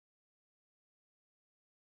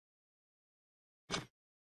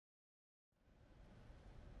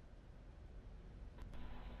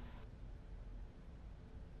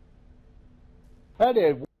 I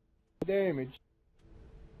did 1 damage,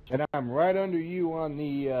 and I'm right under you on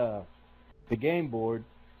the game board.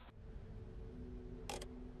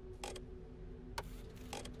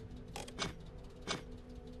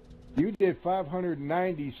 You did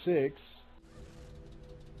 596,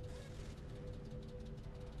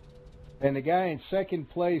 and the guy in second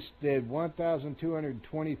place did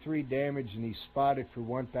 1,223 damage, and he spotted for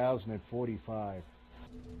 1,045.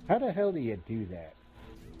 How the hell do you do that?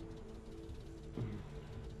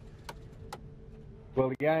 Well,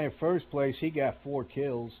 the guy in first place, he got 4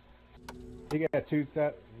 kills. He got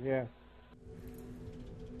 2,000, yeah.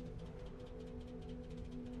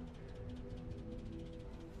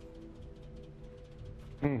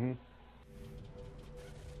 Mm-hmm.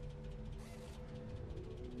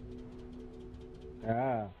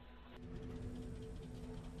 Ah.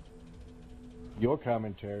 Your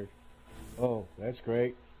commentary. Oh, that's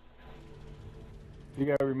great. You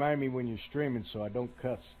gotta remind me when you're streaming so I don't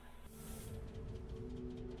cuss.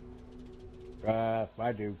 I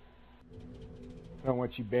do. I don't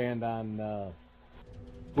want you banned on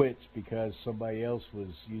Twitch because somebody else was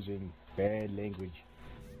using bad language.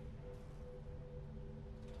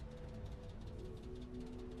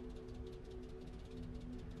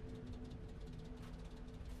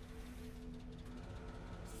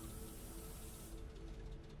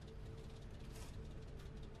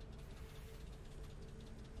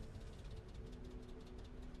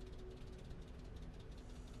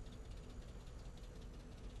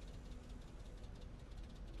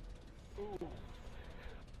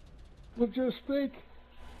 Well, just think,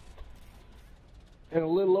 in a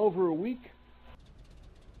little over a week,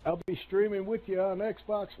 I'll be streaming with you on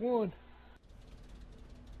Xbox One.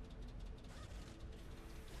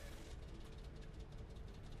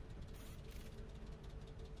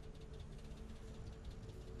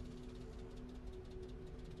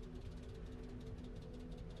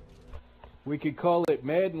 We could call it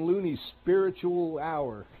Mad and Looney's Spiritual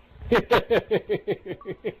Hour.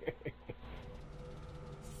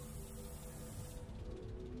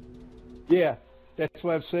 Yeah, that's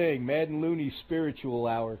what I'm saying. Mad and Looney's Spiritual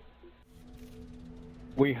Hour.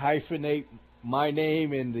 We hyphenate my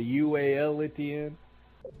name and the UAL at the end.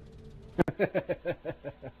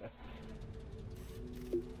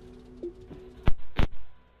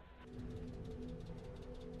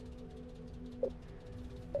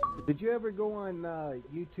 Did you ever go on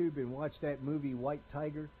YouTube and watch that movie White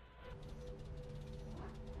Tiger?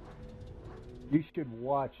 You should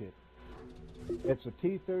watch it. It's a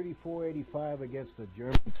T-34-85 against the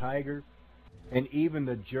German Tiger, and even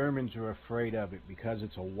the Germans are afraid of it because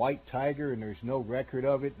it's a white tiger and there's no record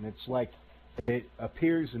of it, and it's like it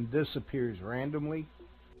appears and disappears randomly.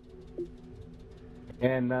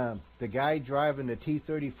 And the guy driving the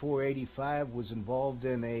T-34-85 was involved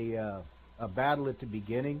in a battle at the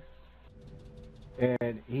beginning,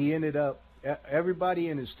 and he ended up, everybody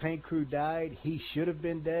in his tank crew died. He should have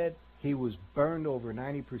been dead. He was burned over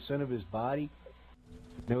 90% of his body.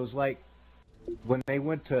 And it was like when they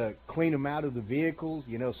went to clean him out of the vehicle,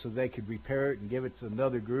 you know, so they could repair it and give it to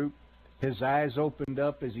another group, his eyes opened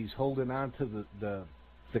up as he's holding on to the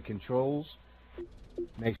controls.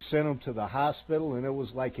 They sent him to the hospital, and it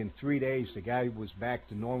was like in 3 days the guy was back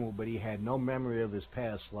to normal, but he had no memory of his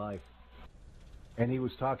past life. And he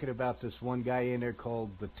was talking about this one guy in there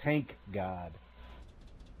called the Tank God.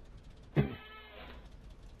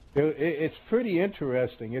 It's pretty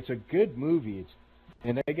interesting. It's a good movie.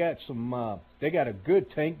 And they got some. They got a good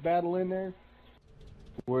tank battle in there,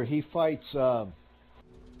 where he fights.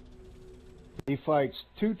 He fights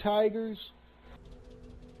 2 tigers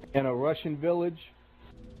in a Russian village,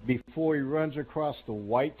 before he runs across the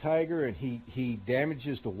white tiger, and he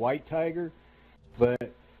damages the white tiger.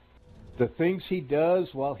 But the things he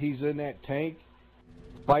does while he's in that tank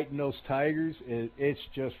fighting those tigers, it's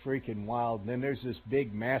just freaking wild. And then there's this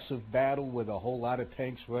big massive battle with a whole lot of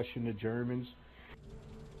tanks rushing the Germans,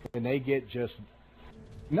 and they get just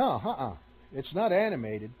it's not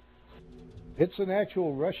animated. It's an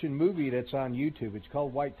actual Russian movie that's on YouTube. It's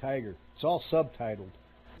called White Tiger. It's all subtitled.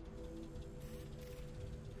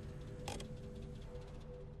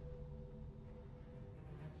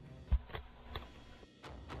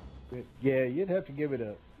 But yeah, you'd have to give it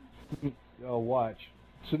a watch.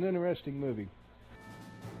 It's an interesting movie.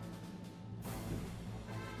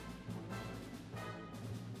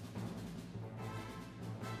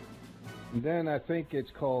 And then I think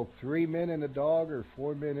it's called 3 Men and a Dog or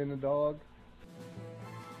 4 Men and a Dog.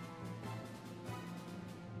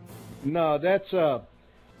 No, that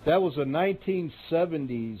was a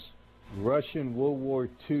 1970s Russian World War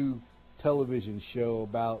II television show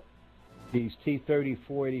about these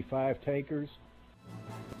T-34-85 tankers.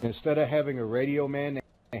 Instead of having a radio man,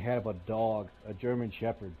 they have a dog, a German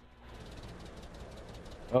Shepherd.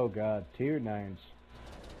 Oh God, Tier 9s.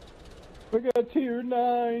 We got Tier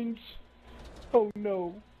 9s. Oh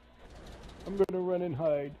no. I'm gonna run and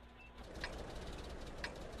hide.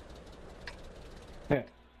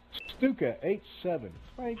 Stuka 8-7.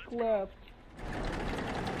 Flank left.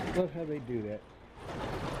 Love how they do that.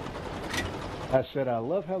 I said I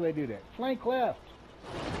love how they do that. Flank left.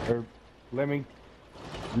 Or lemming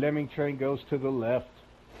train goes to the left.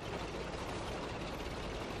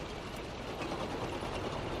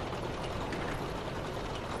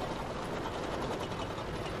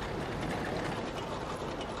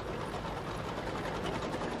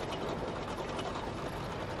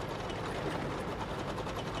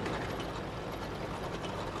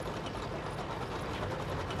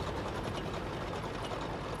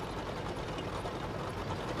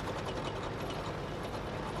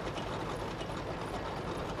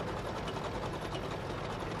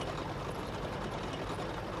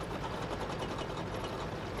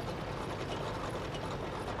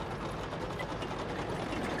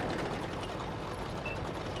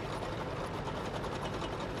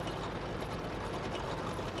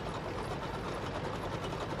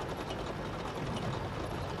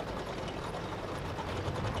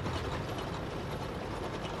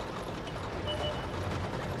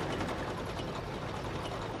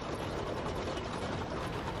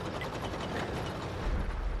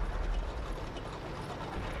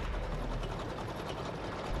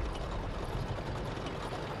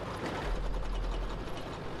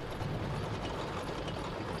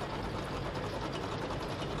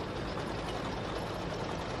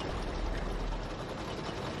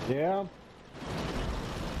 Yeah.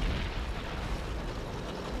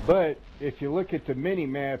 But if you look at the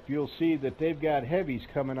mini-map, you'll see that they've got heavies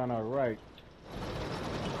coming on our right.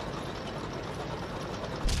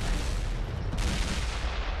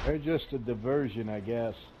 They're just a diversion, I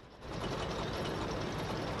guess.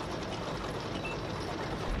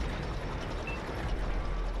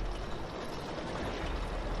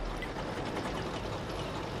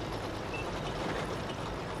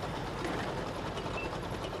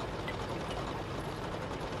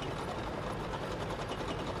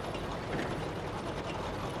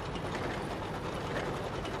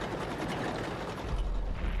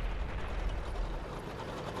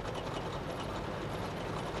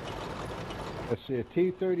 I see a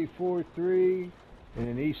T-34-3 and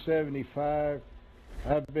an E-75.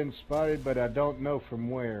 I've been spotted, but I don't know from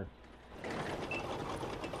where.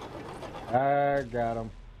 I got them.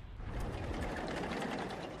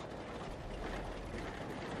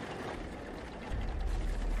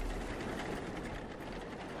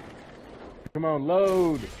 Come on,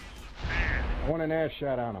 load. I want an ass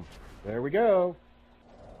shot on them. There we go.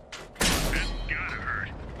 That's gotta hurt.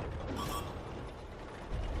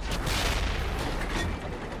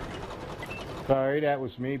 Sorry, that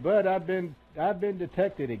was me, but I've been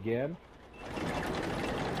detected again.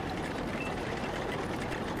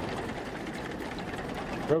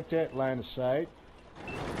 Broke that line of sight.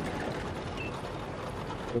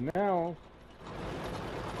 So now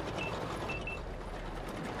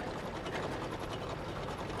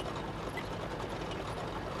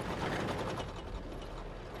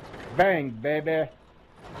bang, baby.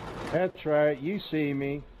 That's right, you see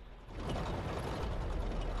me.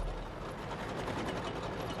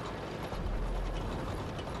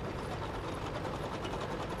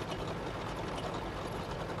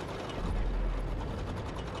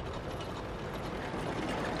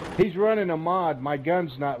 He's running a mod. My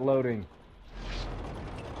gun's not loading.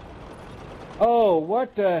 Oh,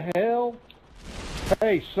 what the hell?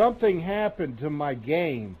 Hey, something happened to my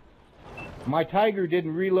game. My Tiger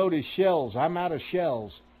didn't reload his shells. I'm out of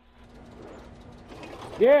shells.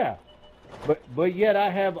 Yeah, but yet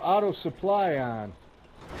I have auto supply on.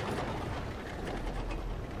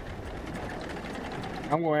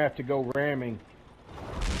 I'm going to have to go ramming.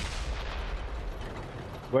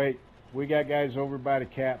 Wait, we got guys over by the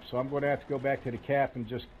cap, so I'm going to have to go back to the cap and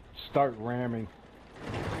just start ramming.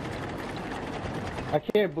 I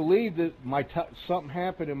can't believe that something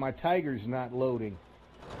happened and my Tiger's not loading.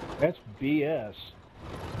 That's BS.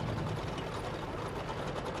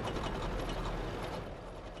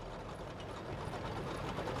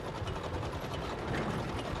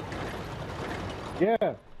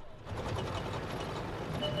 Yeah.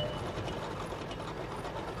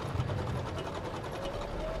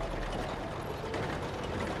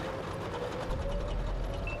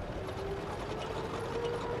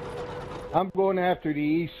 I'm going after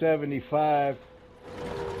the E75.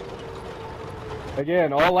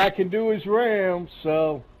 Again, all I can do is ram,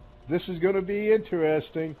 so this is going to be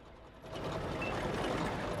interesting.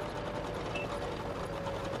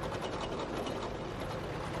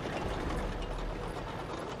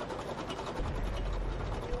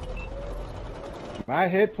 My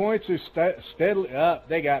hit points are steadily up.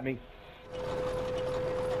 They got me.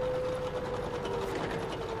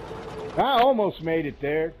 I almost made it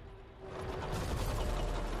there.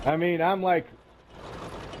 I mean, I'm like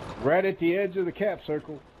right at the edge of the cap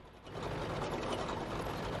circle.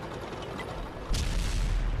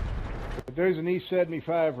 But there's an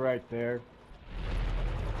E75 right there.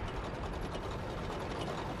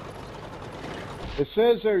 It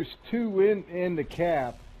says there's two in the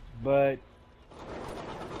cap, but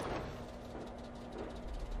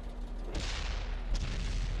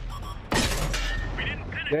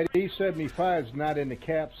that E75 is not in the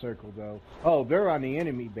cap circle, though. Oh, they're on the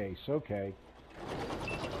enemy base. Okay.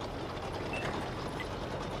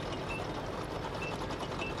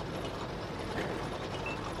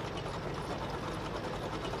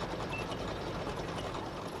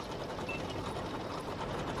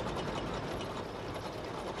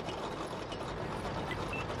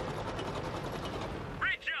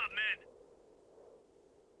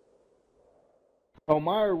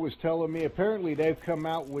 Meyer was telling me apparently they've come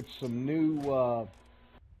out with some new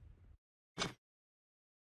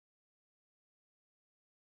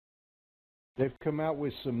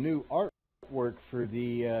artwork for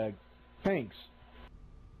the tanks.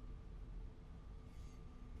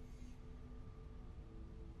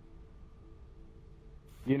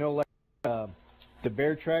 You know, like the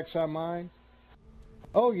bear tracks on mine.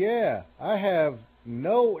 Oh yeah, I have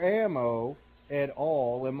no ammo at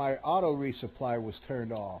all, and my auto resupply was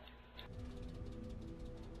turned off.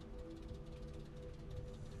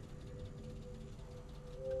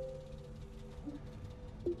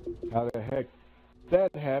 How the heck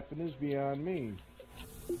that happened is beyond me.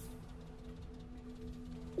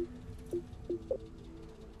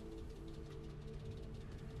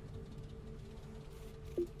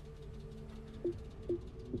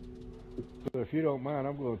 So if you don't mind,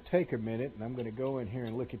 I'm going to take a minute and I'm going to go in here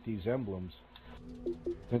and look at these emblems,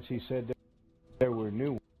 since he said that there were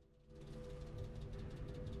new ones.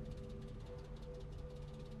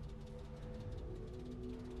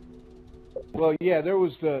 Well, yeah, there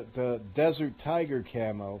was the Desert Tiger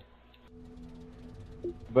camo,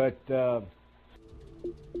 but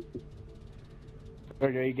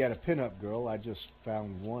okay, you got a pinup girl. I just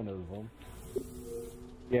found one of them.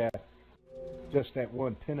 Yeah, just that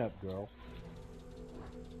one pinup girl.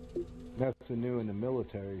 Nothing new in the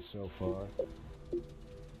military so far.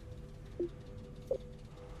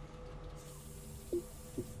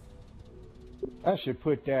 I should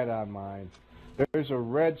put that on mine. There's a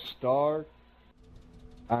red star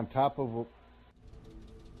on top of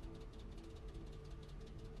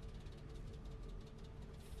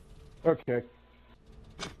a... Okay.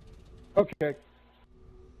 Okay.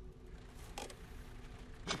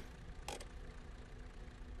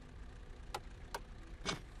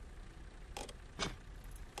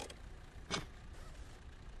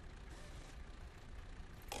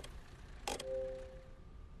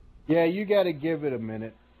 Yeah, you got to give it a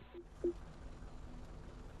minute.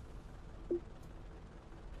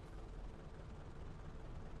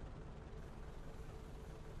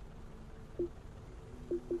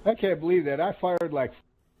 I can't believe that. I fired like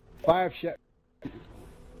 5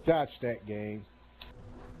 shots that game.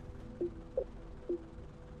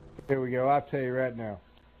 Here we go. I'll tell you right now.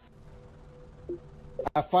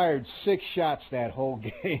 I fired 6 shots that whole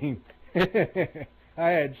game. I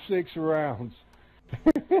had 6 rounds.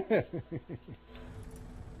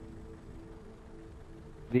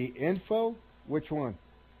 The info? Which one?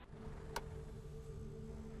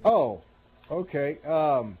 Oh, okay.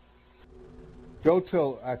 Go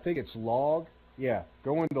to, I think it's log. Yeah,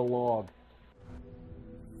 go into log.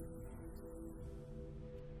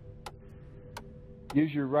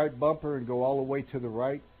 Use your right bumper and go all the way to the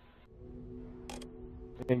right.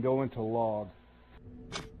 And go into log.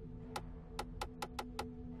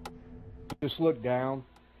 Just look down.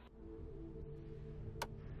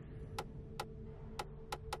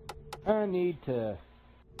 I need to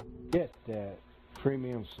get that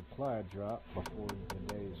premium supply drop before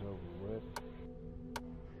the day is over with.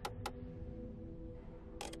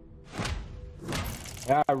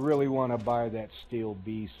 I really want to buy that steel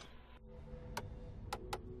beast.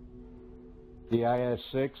 The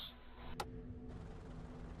IS-6.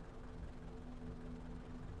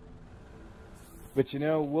 But you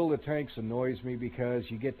know, Will of Tanks annoys me because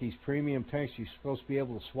you get these premium tanks, you're supposed to be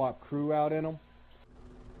able to swap crew out in them.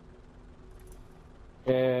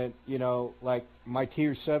 And, you know, like my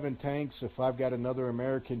Tier 7 tanks, if I've got another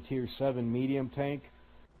American Tier 7 medium tank,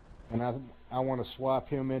 and I want to swap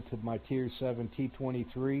him into my Tier 7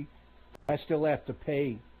 T-23, I still have to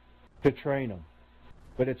pay to train him.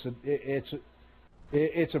 But it's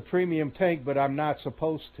a premium tank, but I'm not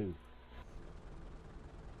supposed to.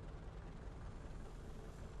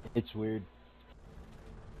 It's weird.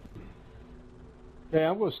 Yeah,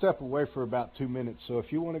 I'm going to step away for about 2 minutes, so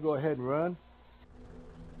if you want to go ahead and run,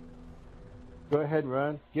 go ahead and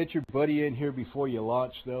run. Get your buddy in here before you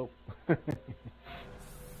launch, though.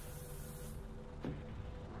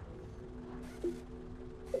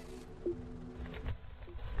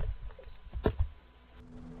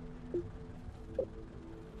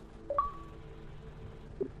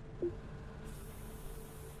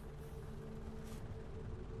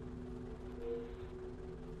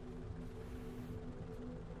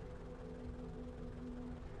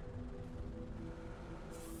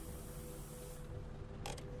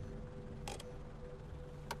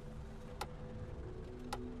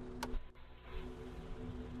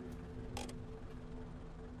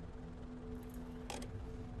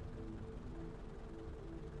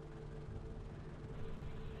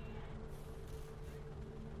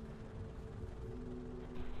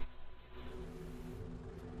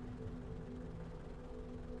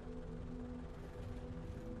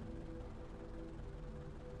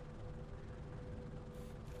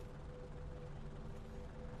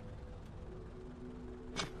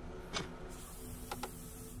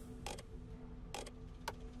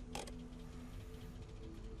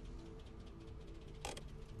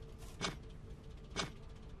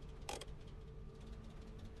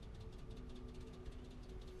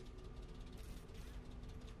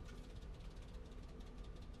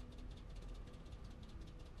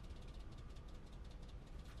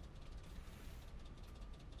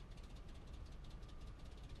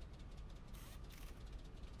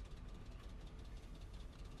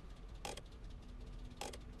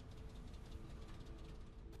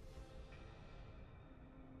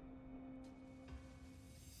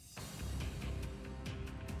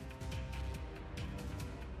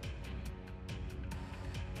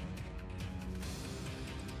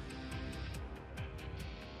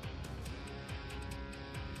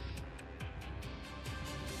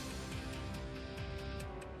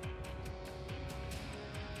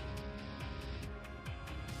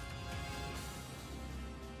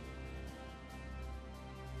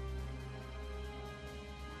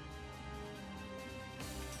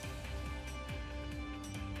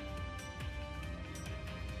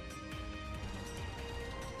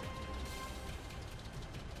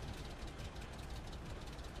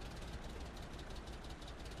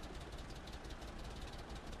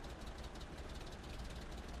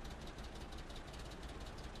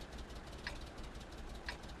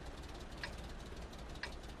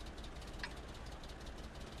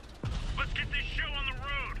 Let's get this show on the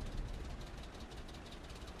road.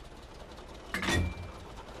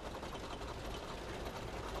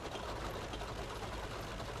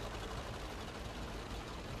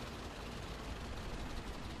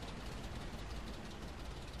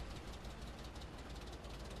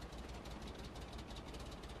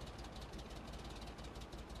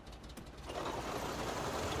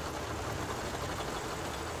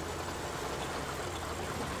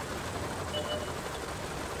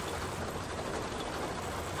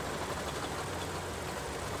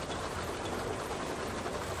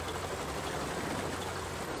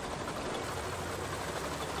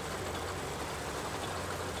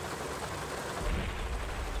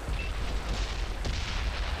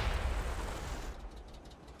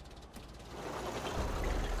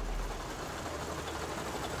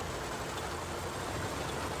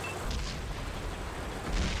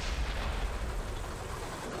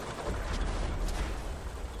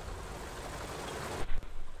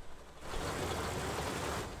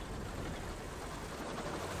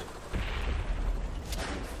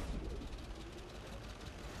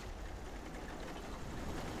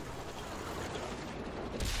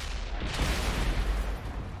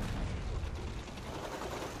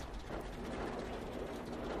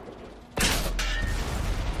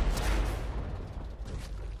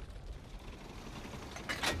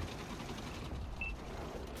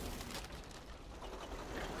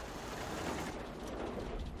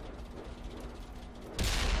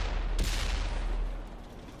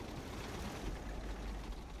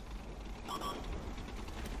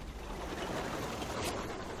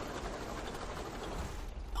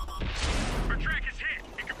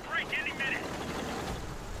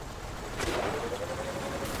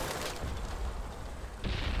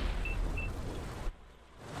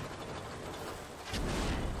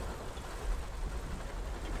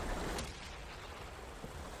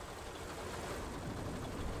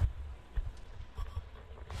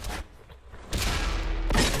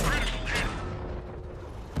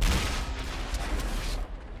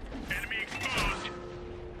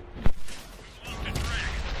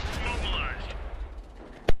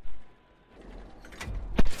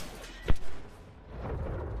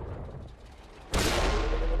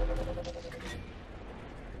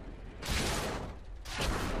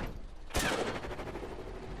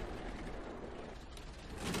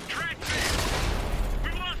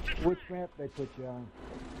 Which map they put you on?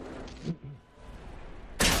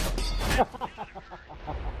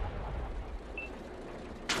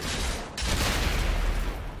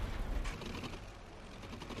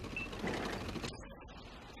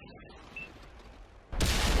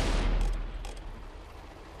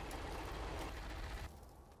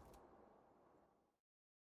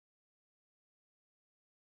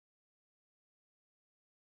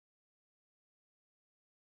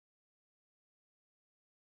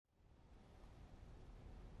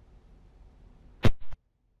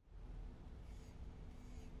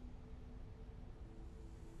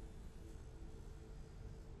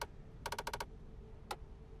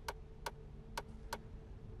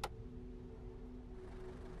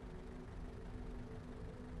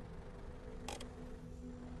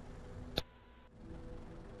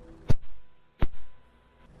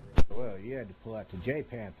 Well, you had to pull out the J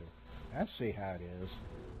Panther. I see how it is.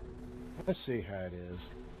 I see how it is.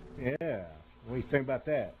 Yeah. What do you think about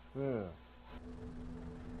that? Yeah.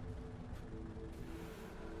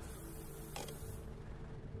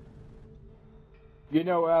 You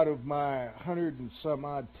know, out of my 100 and some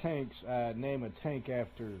odd tanks, I name a tank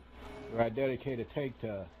after, or I dedicate a tank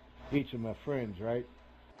to each of my friends, right?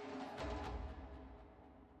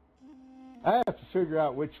 I have to figure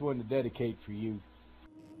out which one to dedicate for you.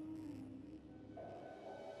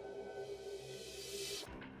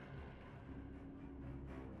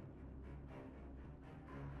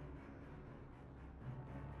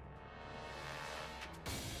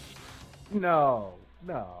 No,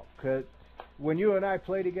 because when you and I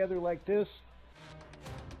play together like this,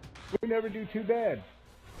 we never do too bad.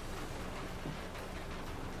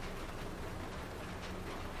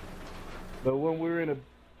 But when we're in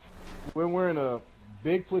a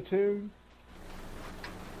big platoon,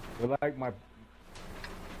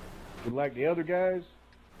 like the other guys,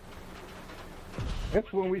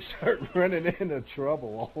 that's when we start running into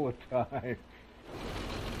trouble all the time.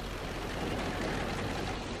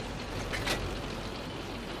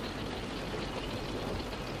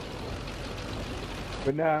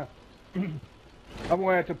 But now, I'm going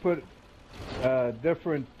to have to put a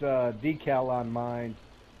different decal on mine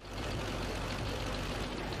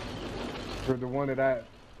for the one that I...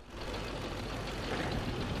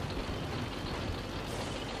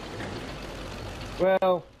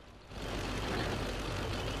 Well,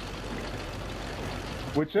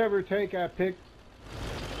 whichever tank I pick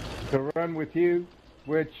to run with you,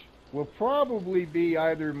 which will probably be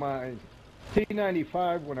either my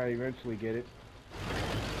T95 when I eventually get it,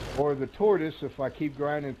 or the Tortoise if I keep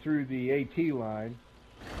grinding through the AT line.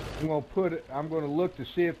 I'm going to look to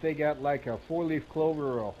see if they got like a 4-leaf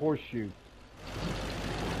clover or a horseshoe.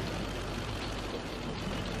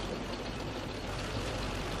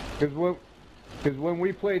 Because when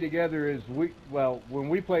we play together as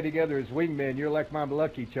wingmen, you're like my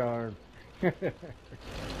lucky charm.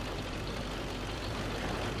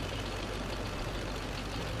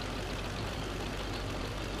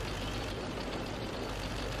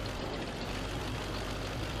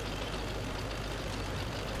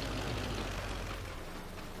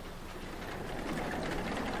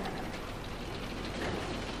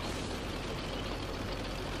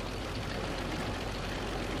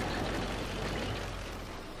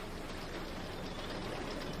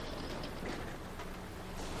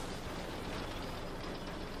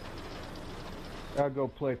 I'll go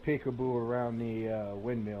play peekaboo around the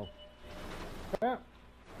windmill. Yeah.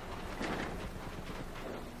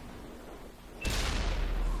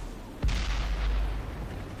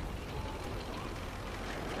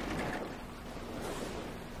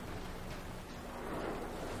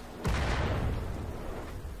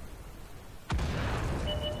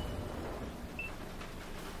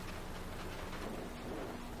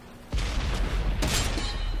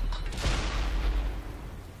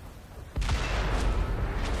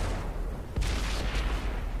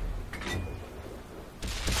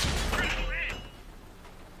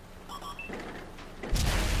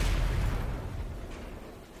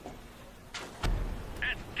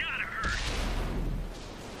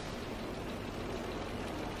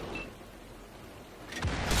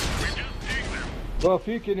 Well, if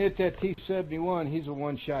you can hit that T-71, he's a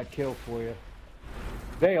one-shot kill for you.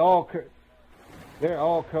 They all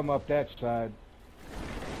come up that side.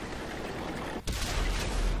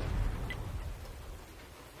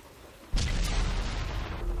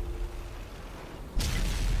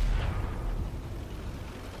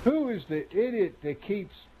 Who is the idiot that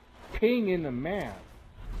keeps pinging the map?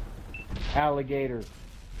 Alligator.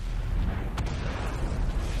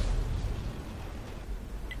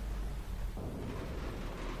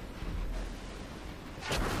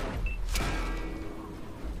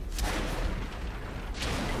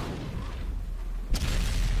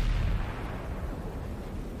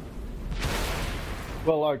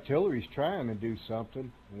 Well, artillery's trying to do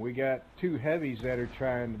something. We got 2 heavies that are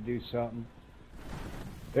trying to do something.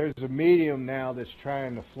 There's a medium now that's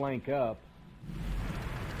trying to flank up.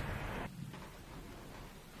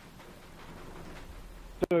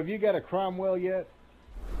 So have you got a Cromwell yet?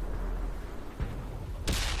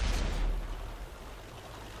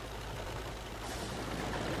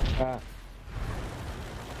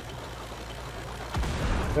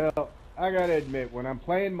 Well, I gotta admit, when I'm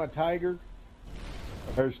playing my Tiger,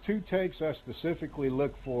 there's 2 tanks I specifically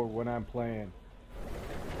look for when I'm playing.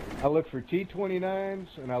 I look for T-29s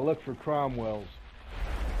and I look for Cromwells.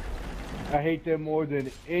 I hate them more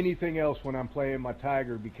than anything else when I'm playing my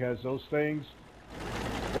Tiger because those things,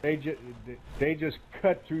 they just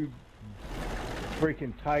cut through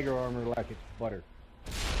freaking Tiger armor like it's butter.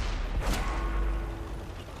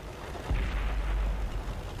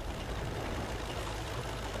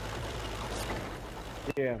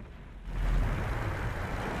 Yeah.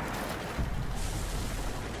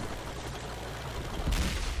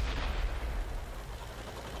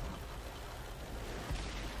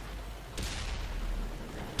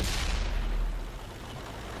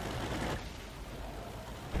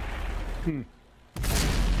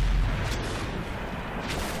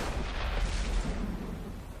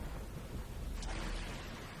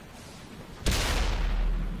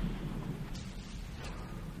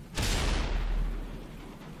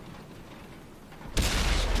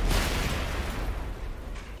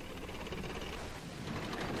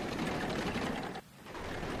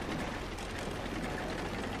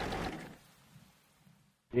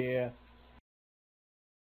 Yeah.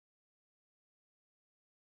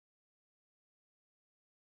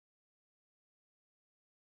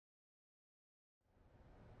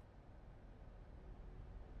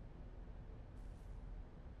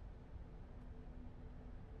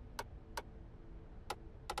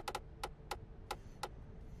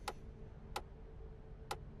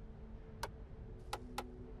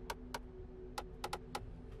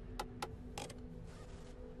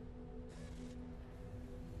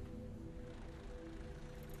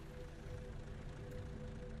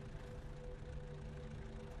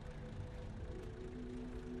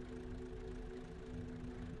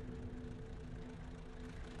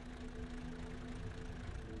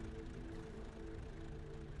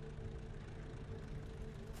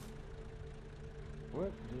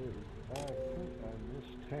 What did I put on this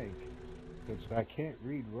tank? Because I can't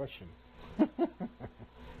read Russian. There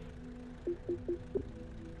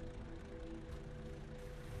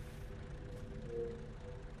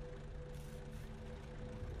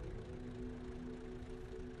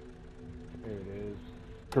it is.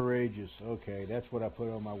 Courageous. Okay, that's what I put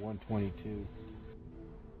on my 122.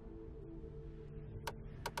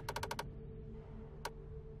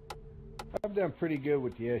 I've done pretty good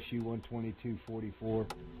with the SU 122-44.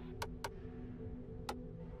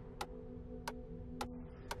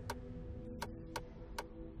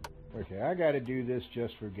 Okay, I gotta do this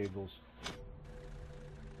just for giggles.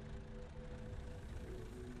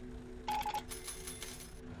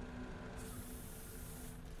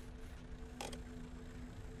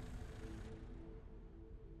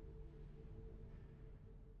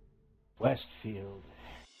 Westfield.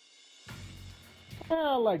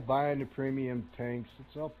 I like buying the premium tanks.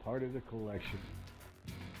 It's all part of the collection.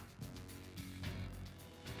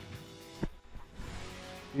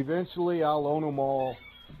 Eventually, I'll own them all,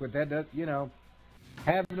 but that does, you know,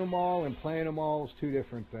 having them all and playing them all is 2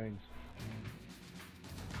 different things.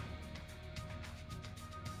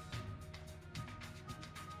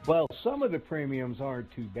 Well, some of the premiums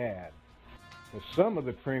aren't too bad, but some of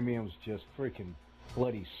the premiums just freaking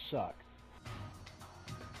bloody suck.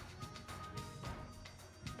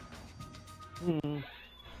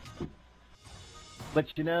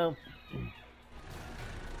 But you know,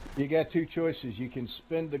 you got 2 choices. You can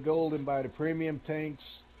spend the gold and buy the premium tanks.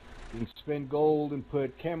 You can spend gold and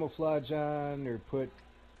put camouflage on or put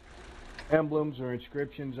emblems or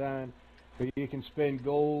inscriptions on. Or you can spend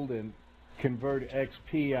gold and convert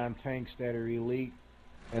XP on tanks that are elite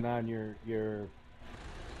and on your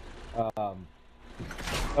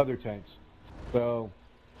other tanks. So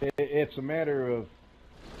it's a matter of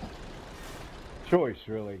choice,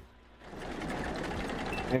 really.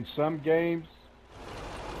 In some games,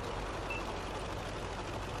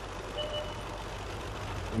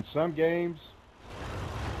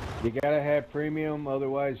 you gotta have premium,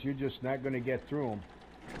 otherwise you're just not gonna get through them.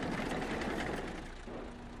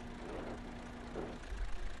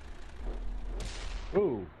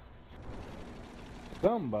 Ooh,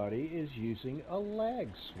 somebody is using a lag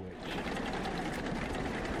switch.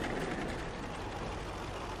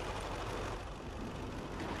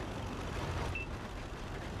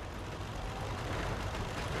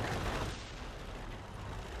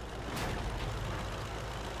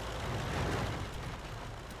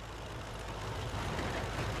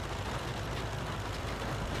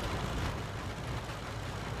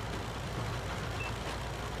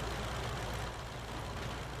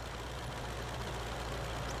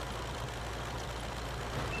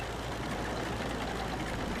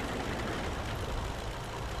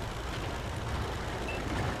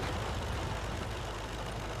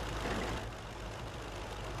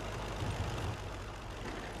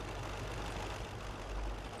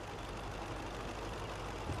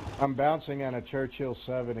 I'm bouncing on a Churchill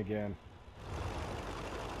 7 again.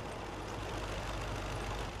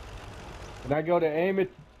 And I go to aim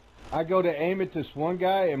at this one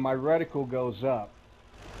guy and my reticle goes up.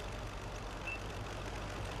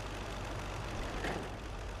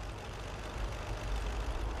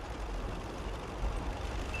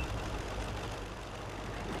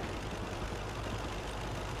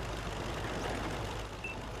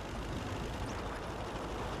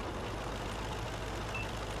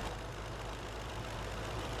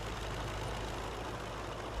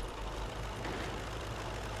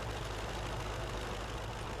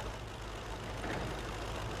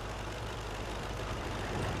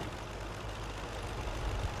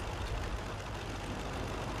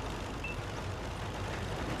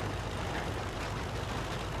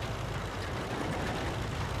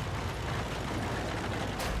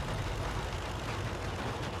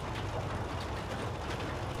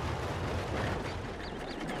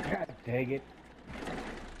 God dang it.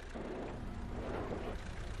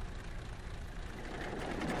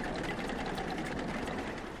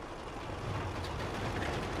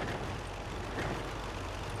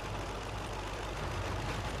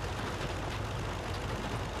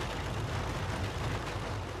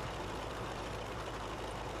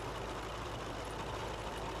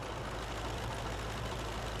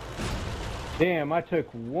 Damn, I took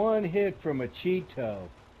one hit from a Cheeto,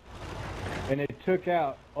 and it took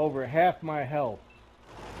out over half my health.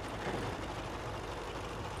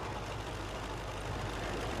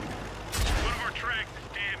 One of our tracks is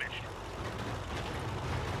damaged.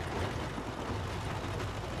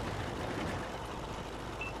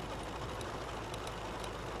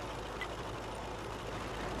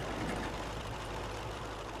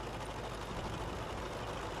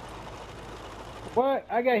 What?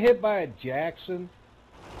 I got hit by a Jackson,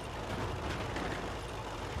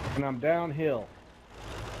 and I'm downhill.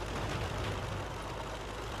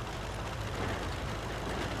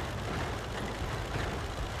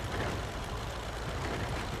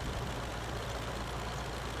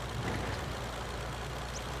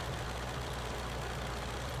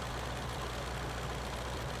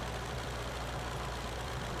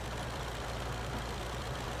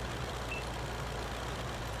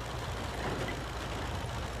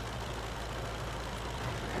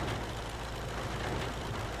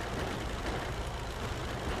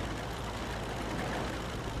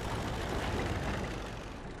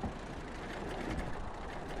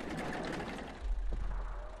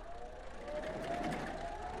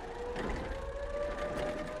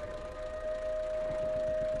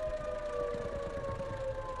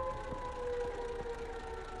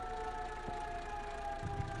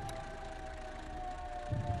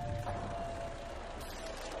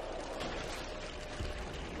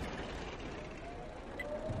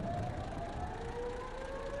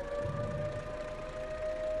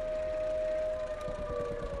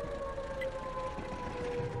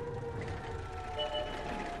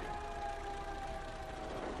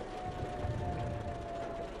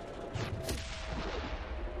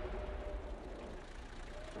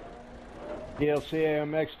 DLC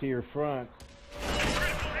AMX to your front.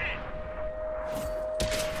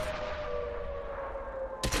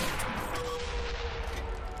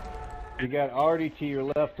 You got Artie to your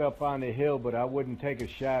left up on the hill, but I wouldn't take a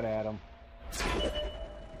shot at him.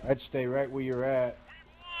 I'd stay right where you're at.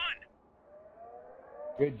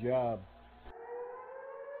 Good job.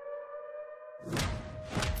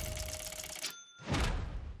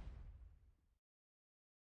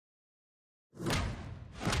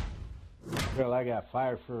 Well, I got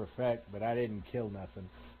fire for effect, but I didn't kill nothing.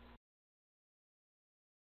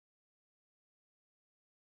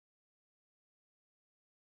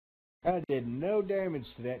 I did no damage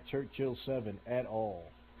to that Churchill 7 at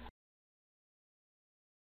all.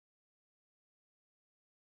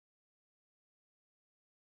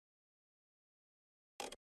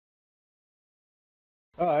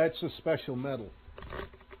 Oh, it's a special medal.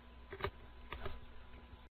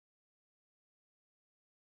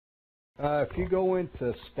 If you go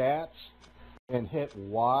into stats and hit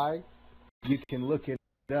Y, you can look it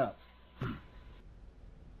up.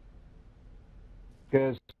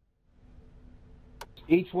 Because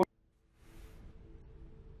each one,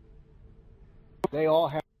 they all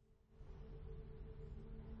have.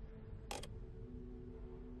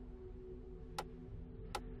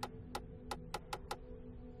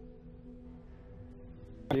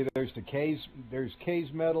 There's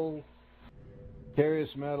K's medal,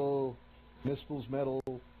 Darius medal, Mispel's medal,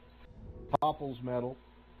 Popple's medal,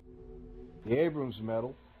 the Abrams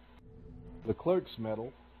medal, Leclerc's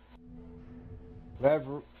medal,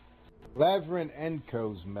 Lavrin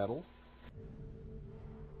Enco's medal,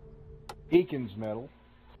 Eakins medal.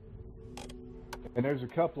 And there's a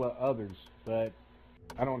couple of others, but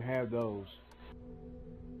I don't have those.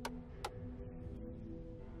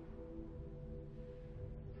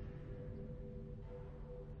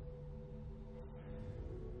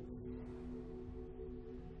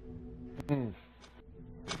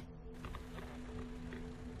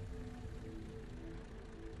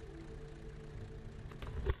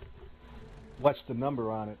 What's the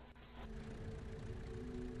number on it?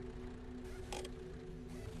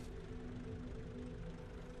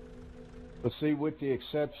 Let's see, with the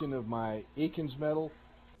exception of my Eakins medal,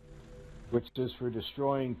 which is for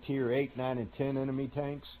destroying tier 8, 9, and 10 enemy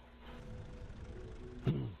tanks.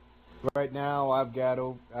 Right now, I've got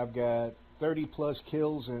 30 plus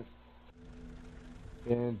kills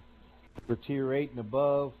in for tier 8 and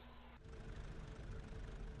above,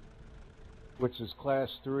 which is class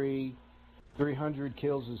 3. 300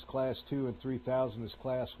 kills is class 2, and 3,000 is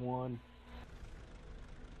class 1.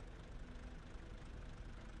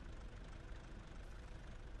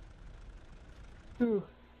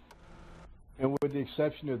 And with the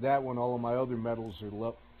exception of that one, all of my other medals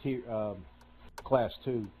are class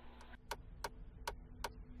 2.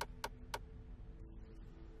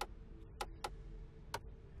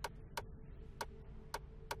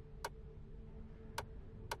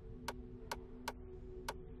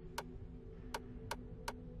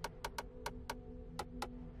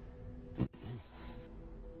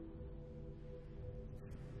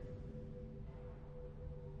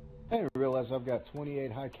 I didn't realize I've got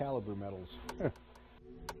 28 high caliber medals.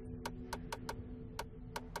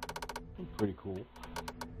 Pretty cool.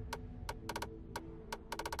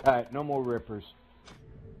 Alright, no more rippers.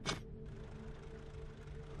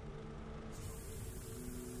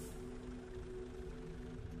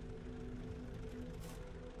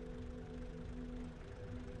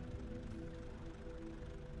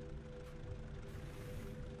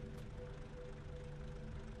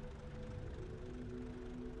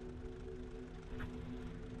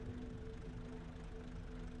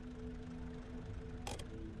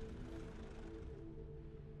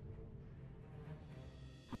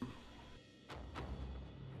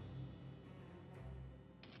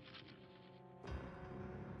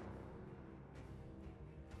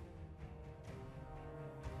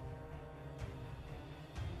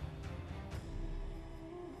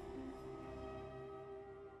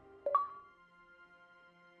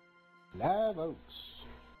 Live Oaks.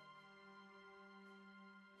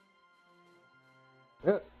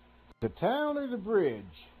 The town or the bridge?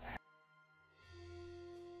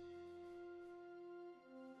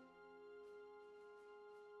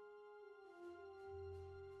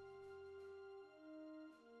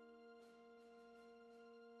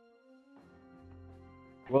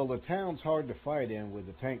 Well, the town's hard to fight in with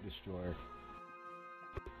the tank destroyer.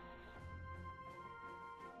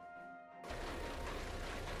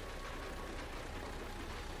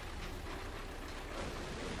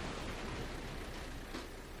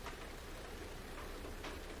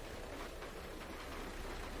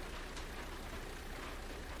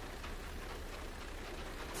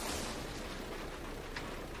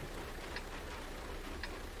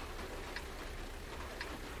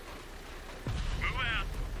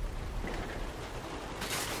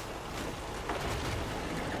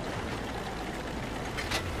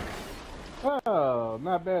 Oh,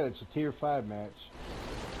 not bad. It's a tier 5 match.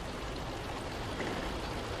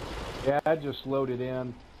 Yeah, I just loaded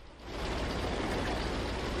in.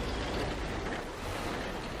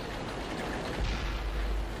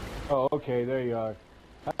 Oh, okay, there you are.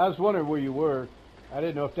 I was wondering where you were. I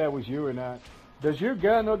didn't know if that was you or not. Does your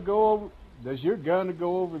gun go over? Does your gun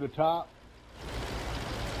go over the top?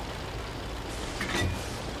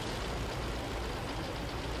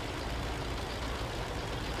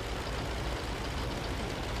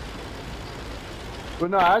 But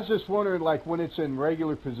no, I was just wondering, like, when it's in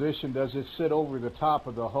regular position, does it sit over the top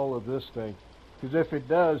of the hull of this thing? Because if it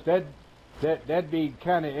does, that'd be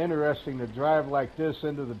kind of interesting to drive like this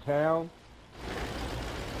into the town.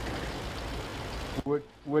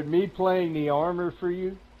 Would me playing the armor for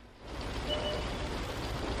you?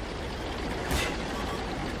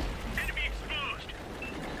 Enemy exposed.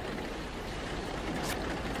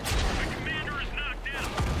 My commander is knocked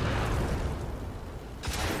out.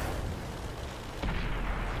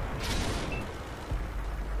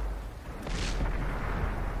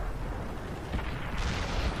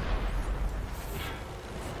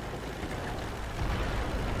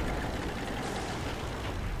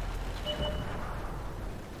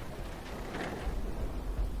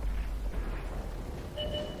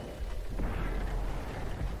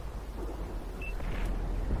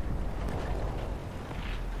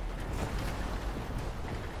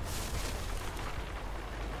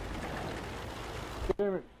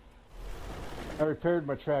 Damn it. I repaired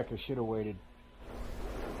my track. I should have waited.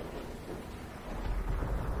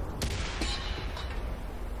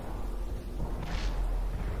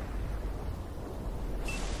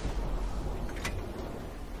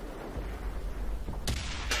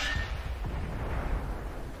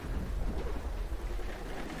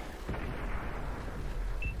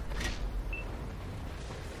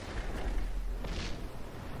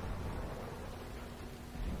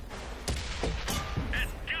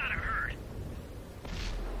 That's gotta hurt.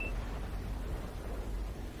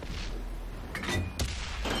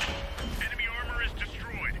 Enemy armor is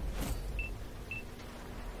destroyed.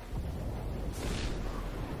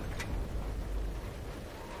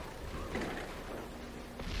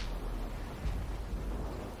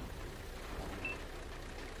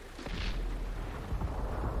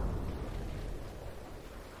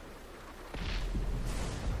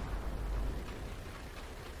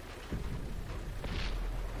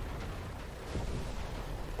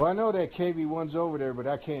 Well, I know that KV-1's over there, but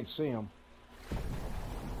I can't see him.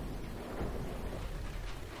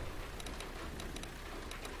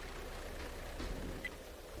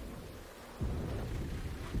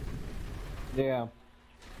 Yeah.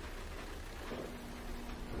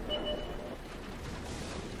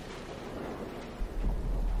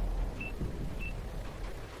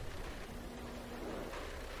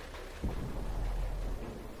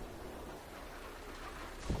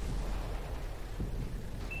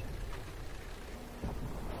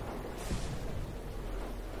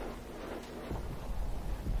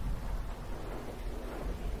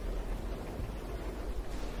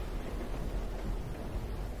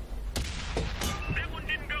 That one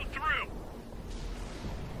didn't go through.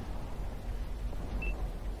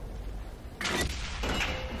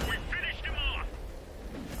 We finished him off.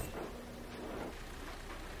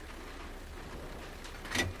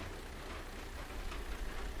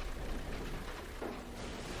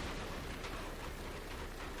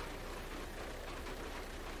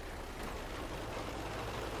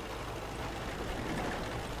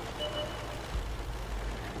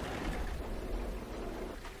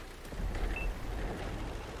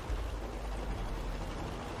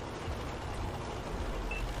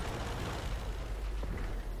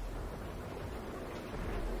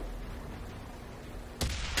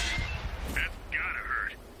 That's gotta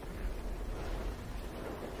hurt.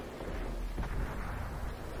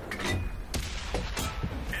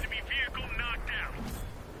 Enemy vehicle knocked out.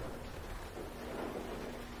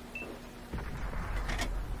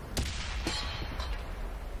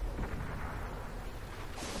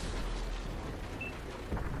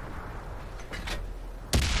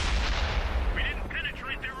 We didn't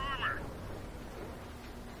penetrate their armor.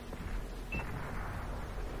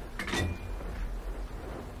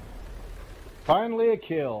 Finally a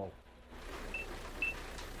kill.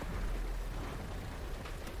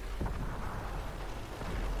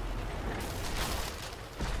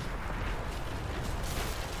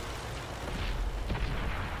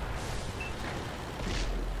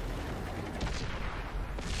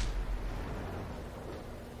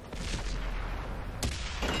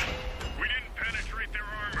 We didn't penetrate their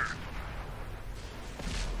armor.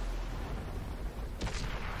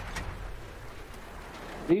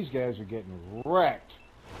 These guys are getting wrecked.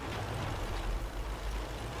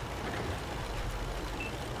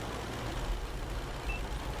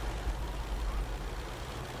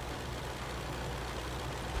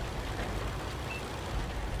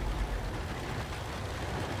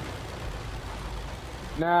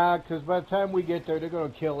 Nah, because by the time we get there, they're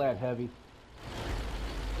going to kill that heavy.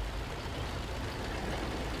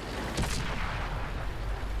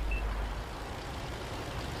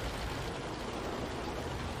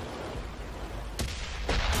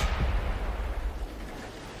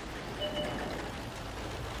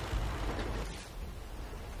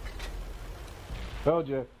 Told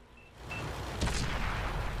you.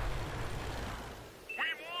 We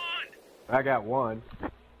won. I got one.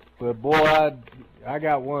 But boy, I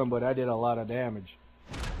got one, but I did a lot of damage.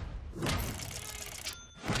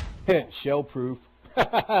 Shell proof.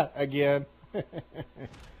 Again.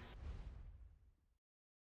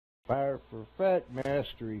 Fire for effect,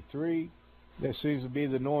 mastery 3. That seems to be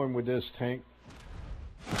the norm with this tank.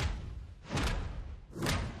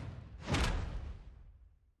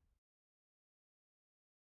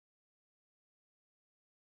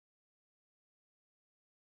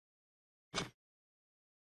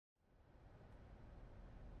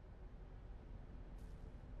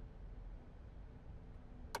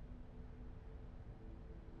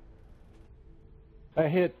 I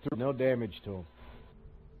hit through, no damage to him.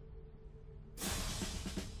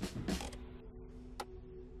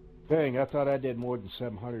 Dang, I thought I did more than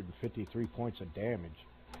 753 points of damage.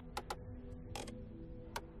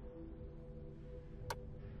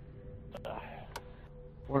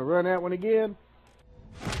 Want to run that one again?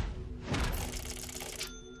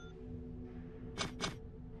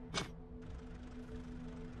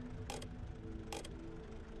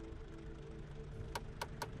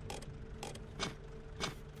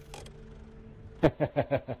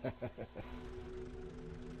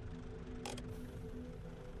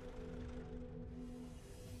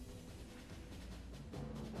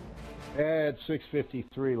 I had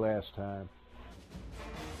 653 last time.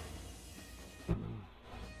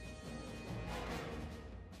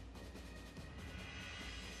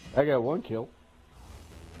 I got one kill.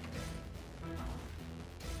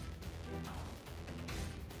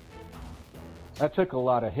 I took a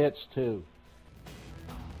lot of hits too.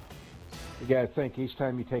 You gotta think, each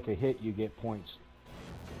time you take a hit you get points.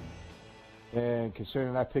 And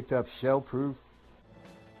considering I picked up shell-proof,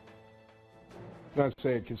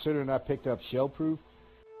 considering I picked up shell-proof,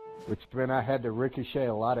 which meant I had to ricochet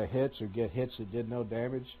a lot of hits or get hits that did no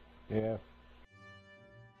damage, yeah.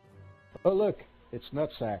 Oh look, it's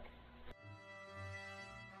Nutsack.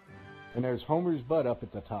 And there's Homer's butt up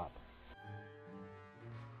at the top.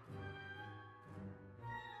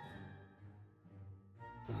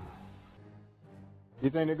 You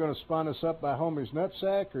think they're going to spawn us up by Homer's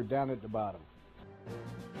Nutsack or down at the bottom?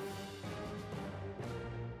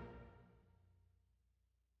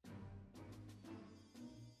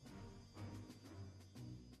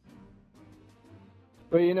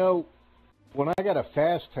 Well, you know, when I got a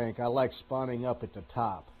fast tank, I like spawning up at the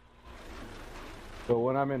top. So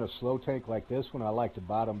when I'm in a slow tank like this one, I like the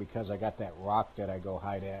bottom because I got that rock that I go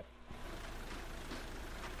hide at.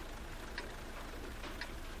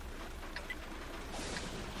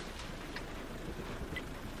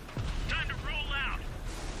 Time to roll out.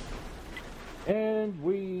 And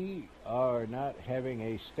we are not having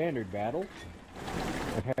a standard battle.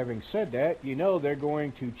 And having said that, you know they're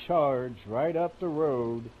going to charge right up the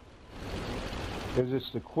road because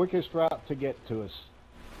it's the quickest route to get to us.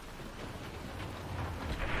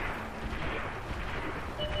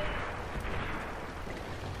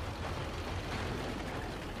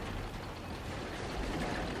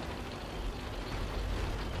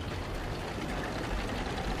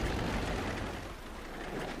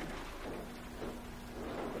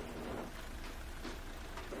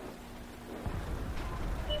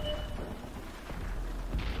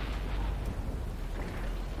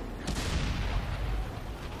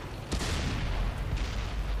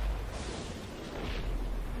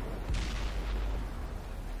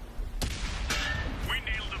 We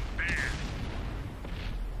nailed him bad.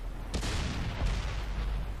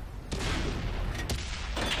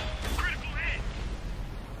 Critical hit.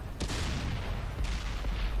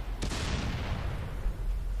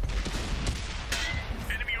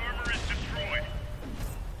 Enemy armor is destroyed.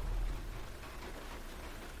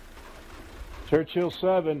 Churchill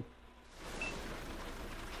 7.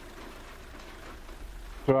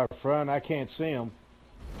 To our front, I can't see him.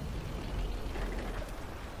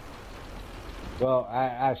 Well,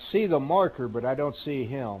 I see the marker, but I don't see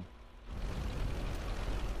him.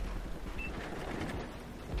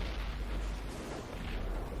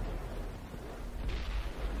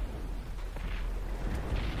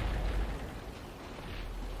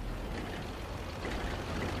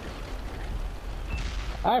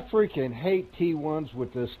 I freaking hate T1s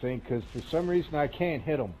with this thing because for some reason I can't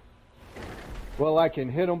hit them. Well, I can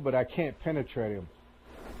hit them, but I can't penetrate them.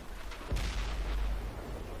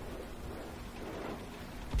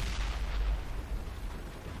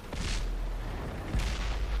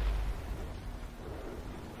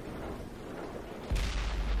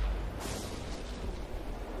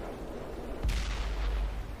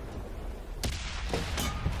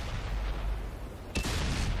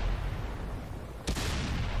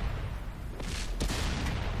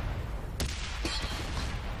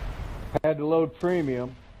 Had to load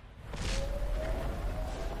premium.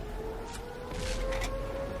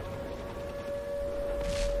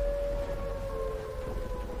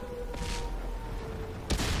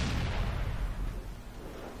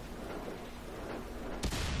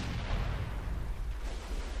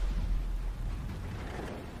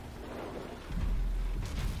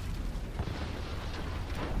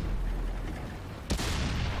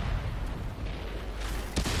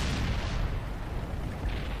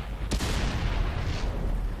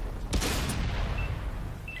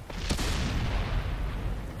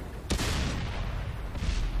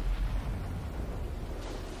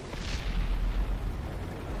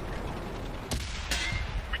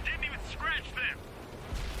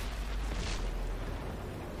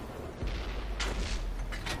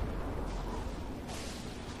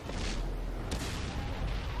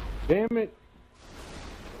 Damn it.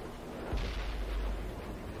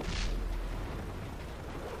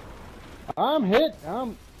 I'm hit.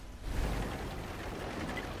 Got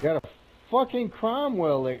a fucking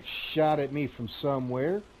Cromwell that shot at me from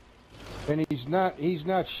somewhere. And he's not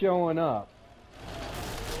showing up.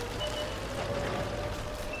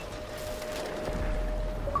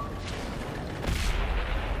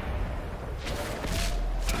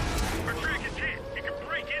 Our track is hit. It could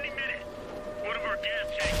break any minute. One of our gas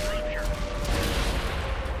tanks ruptured.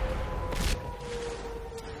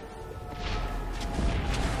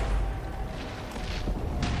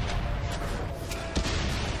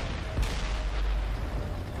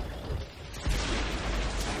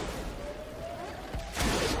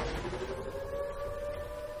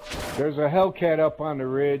 There's a Hellcat up on the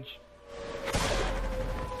ridge.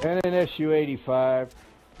 And an SU-85.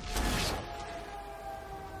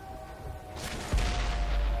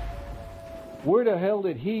 Where the hell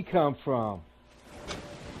did he come from?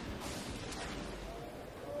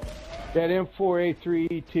 That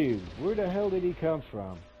M4A3E2. Where the hell did he come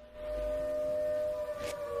from?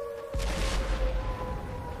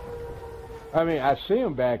 I mean, I see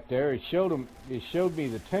him back there. It showed me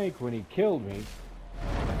the tank when he killed me.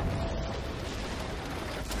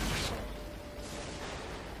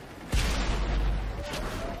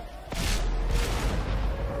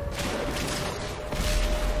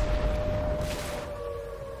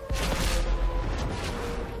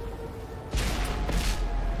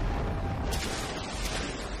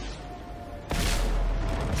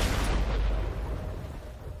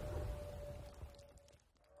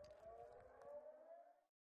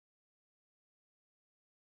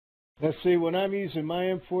 Let's see, when I'm using my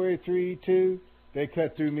M4A3E2, they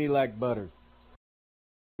cut through me like butter.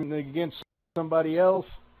 And against somebody else,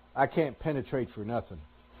 I can't penetrate for nothing.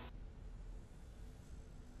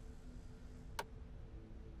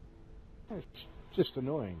 It's just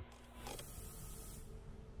annoying.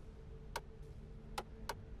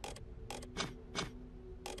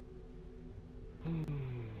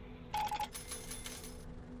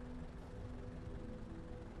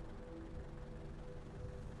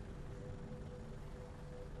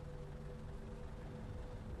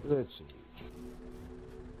 Let's see.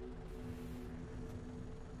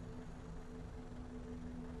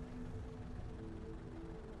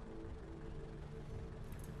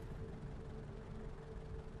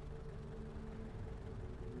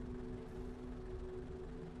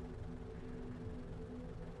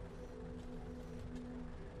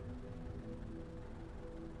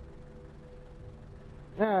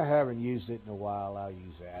 I haven't used it in a while. I'll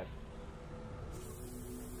use that.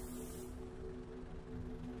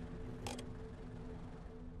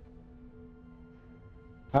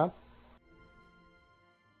 Huh?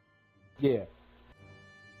 Yeah.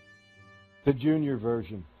 The junior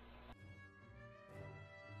version.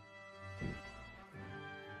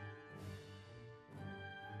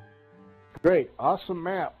 Great. Awesome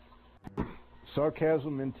map.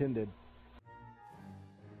 Sarcasm intended.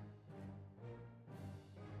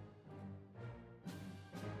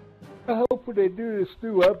 I hope when they do this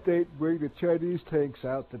new update, bring the Chinese tanks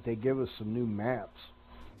out, that they give us some new maps.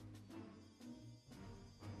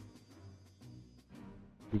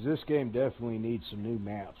 Because this game definitely needs some new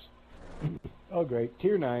maps. Oh great,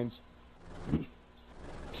 tier 9s.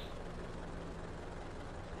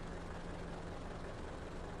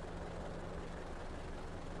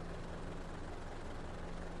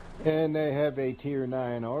 And they have a tier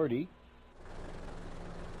 9 Artie.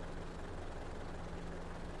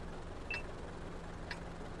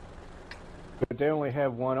 But they only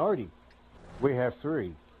have one Artie. We have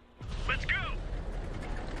 3. Let's go!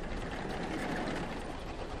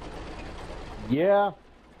 Yeah,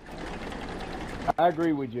 I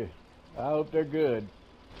agree with you. I hope they're good.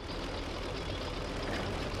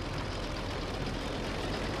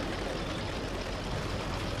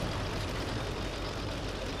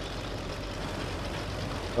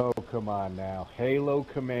 Oh, come on now. Halo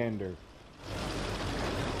Commander.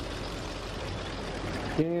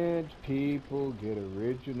 Can't people get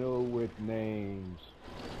original with names?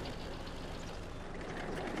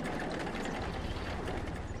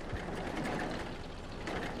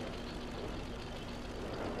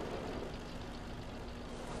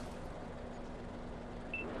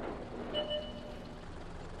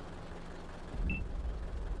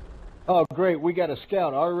 Oh, great. We got a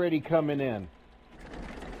scout already coming in.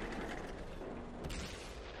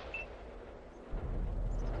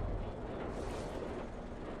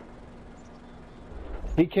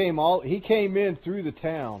 He came in through the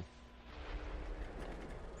town.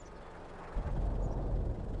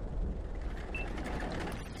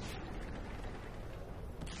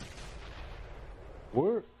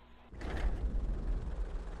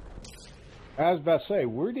 I was about to say,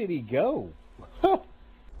 where did he go?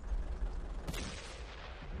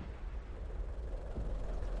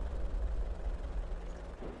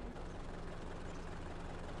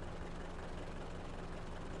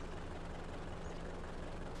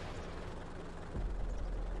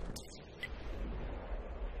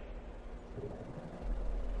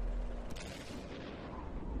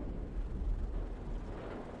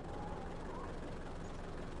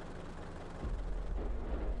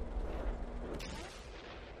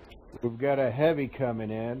 We've got a heavy coming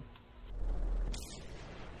in.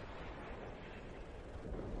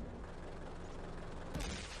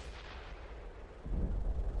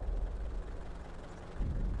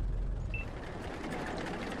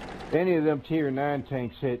 Any of them tier 9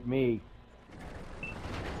 tanks hit me.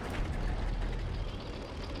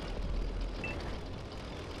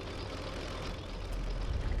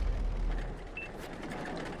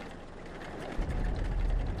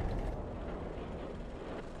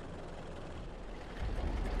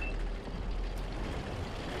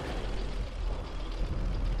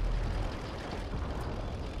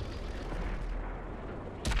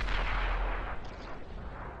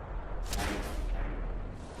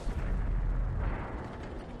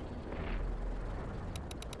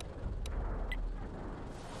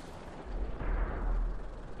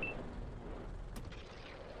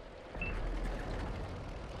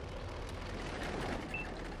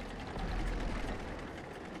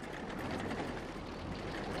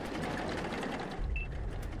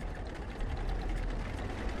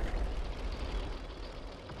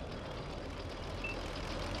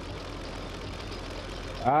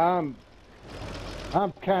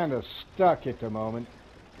 I'm kind of stuck at the moment.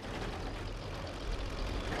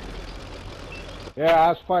 Yeah, I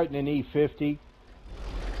was fighting an E50,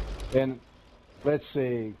 and let's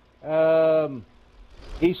see,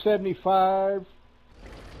 E75,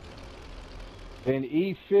 an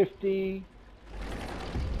E50,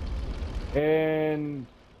 and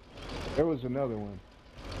there was another one.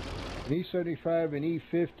 An E75, an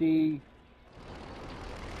E50.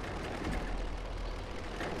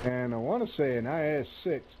 And I want to say an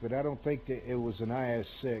IS-6, but I don't think that it was an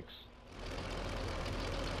IS-6.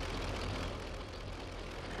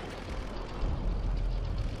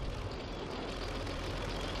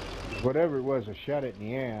 Whatever it was, I shot it in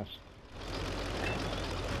the ass.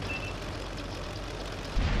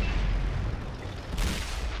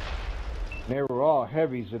 And they were all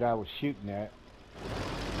heavies that I was shooting at.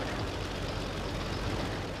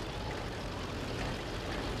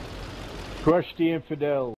 Crush the infidels.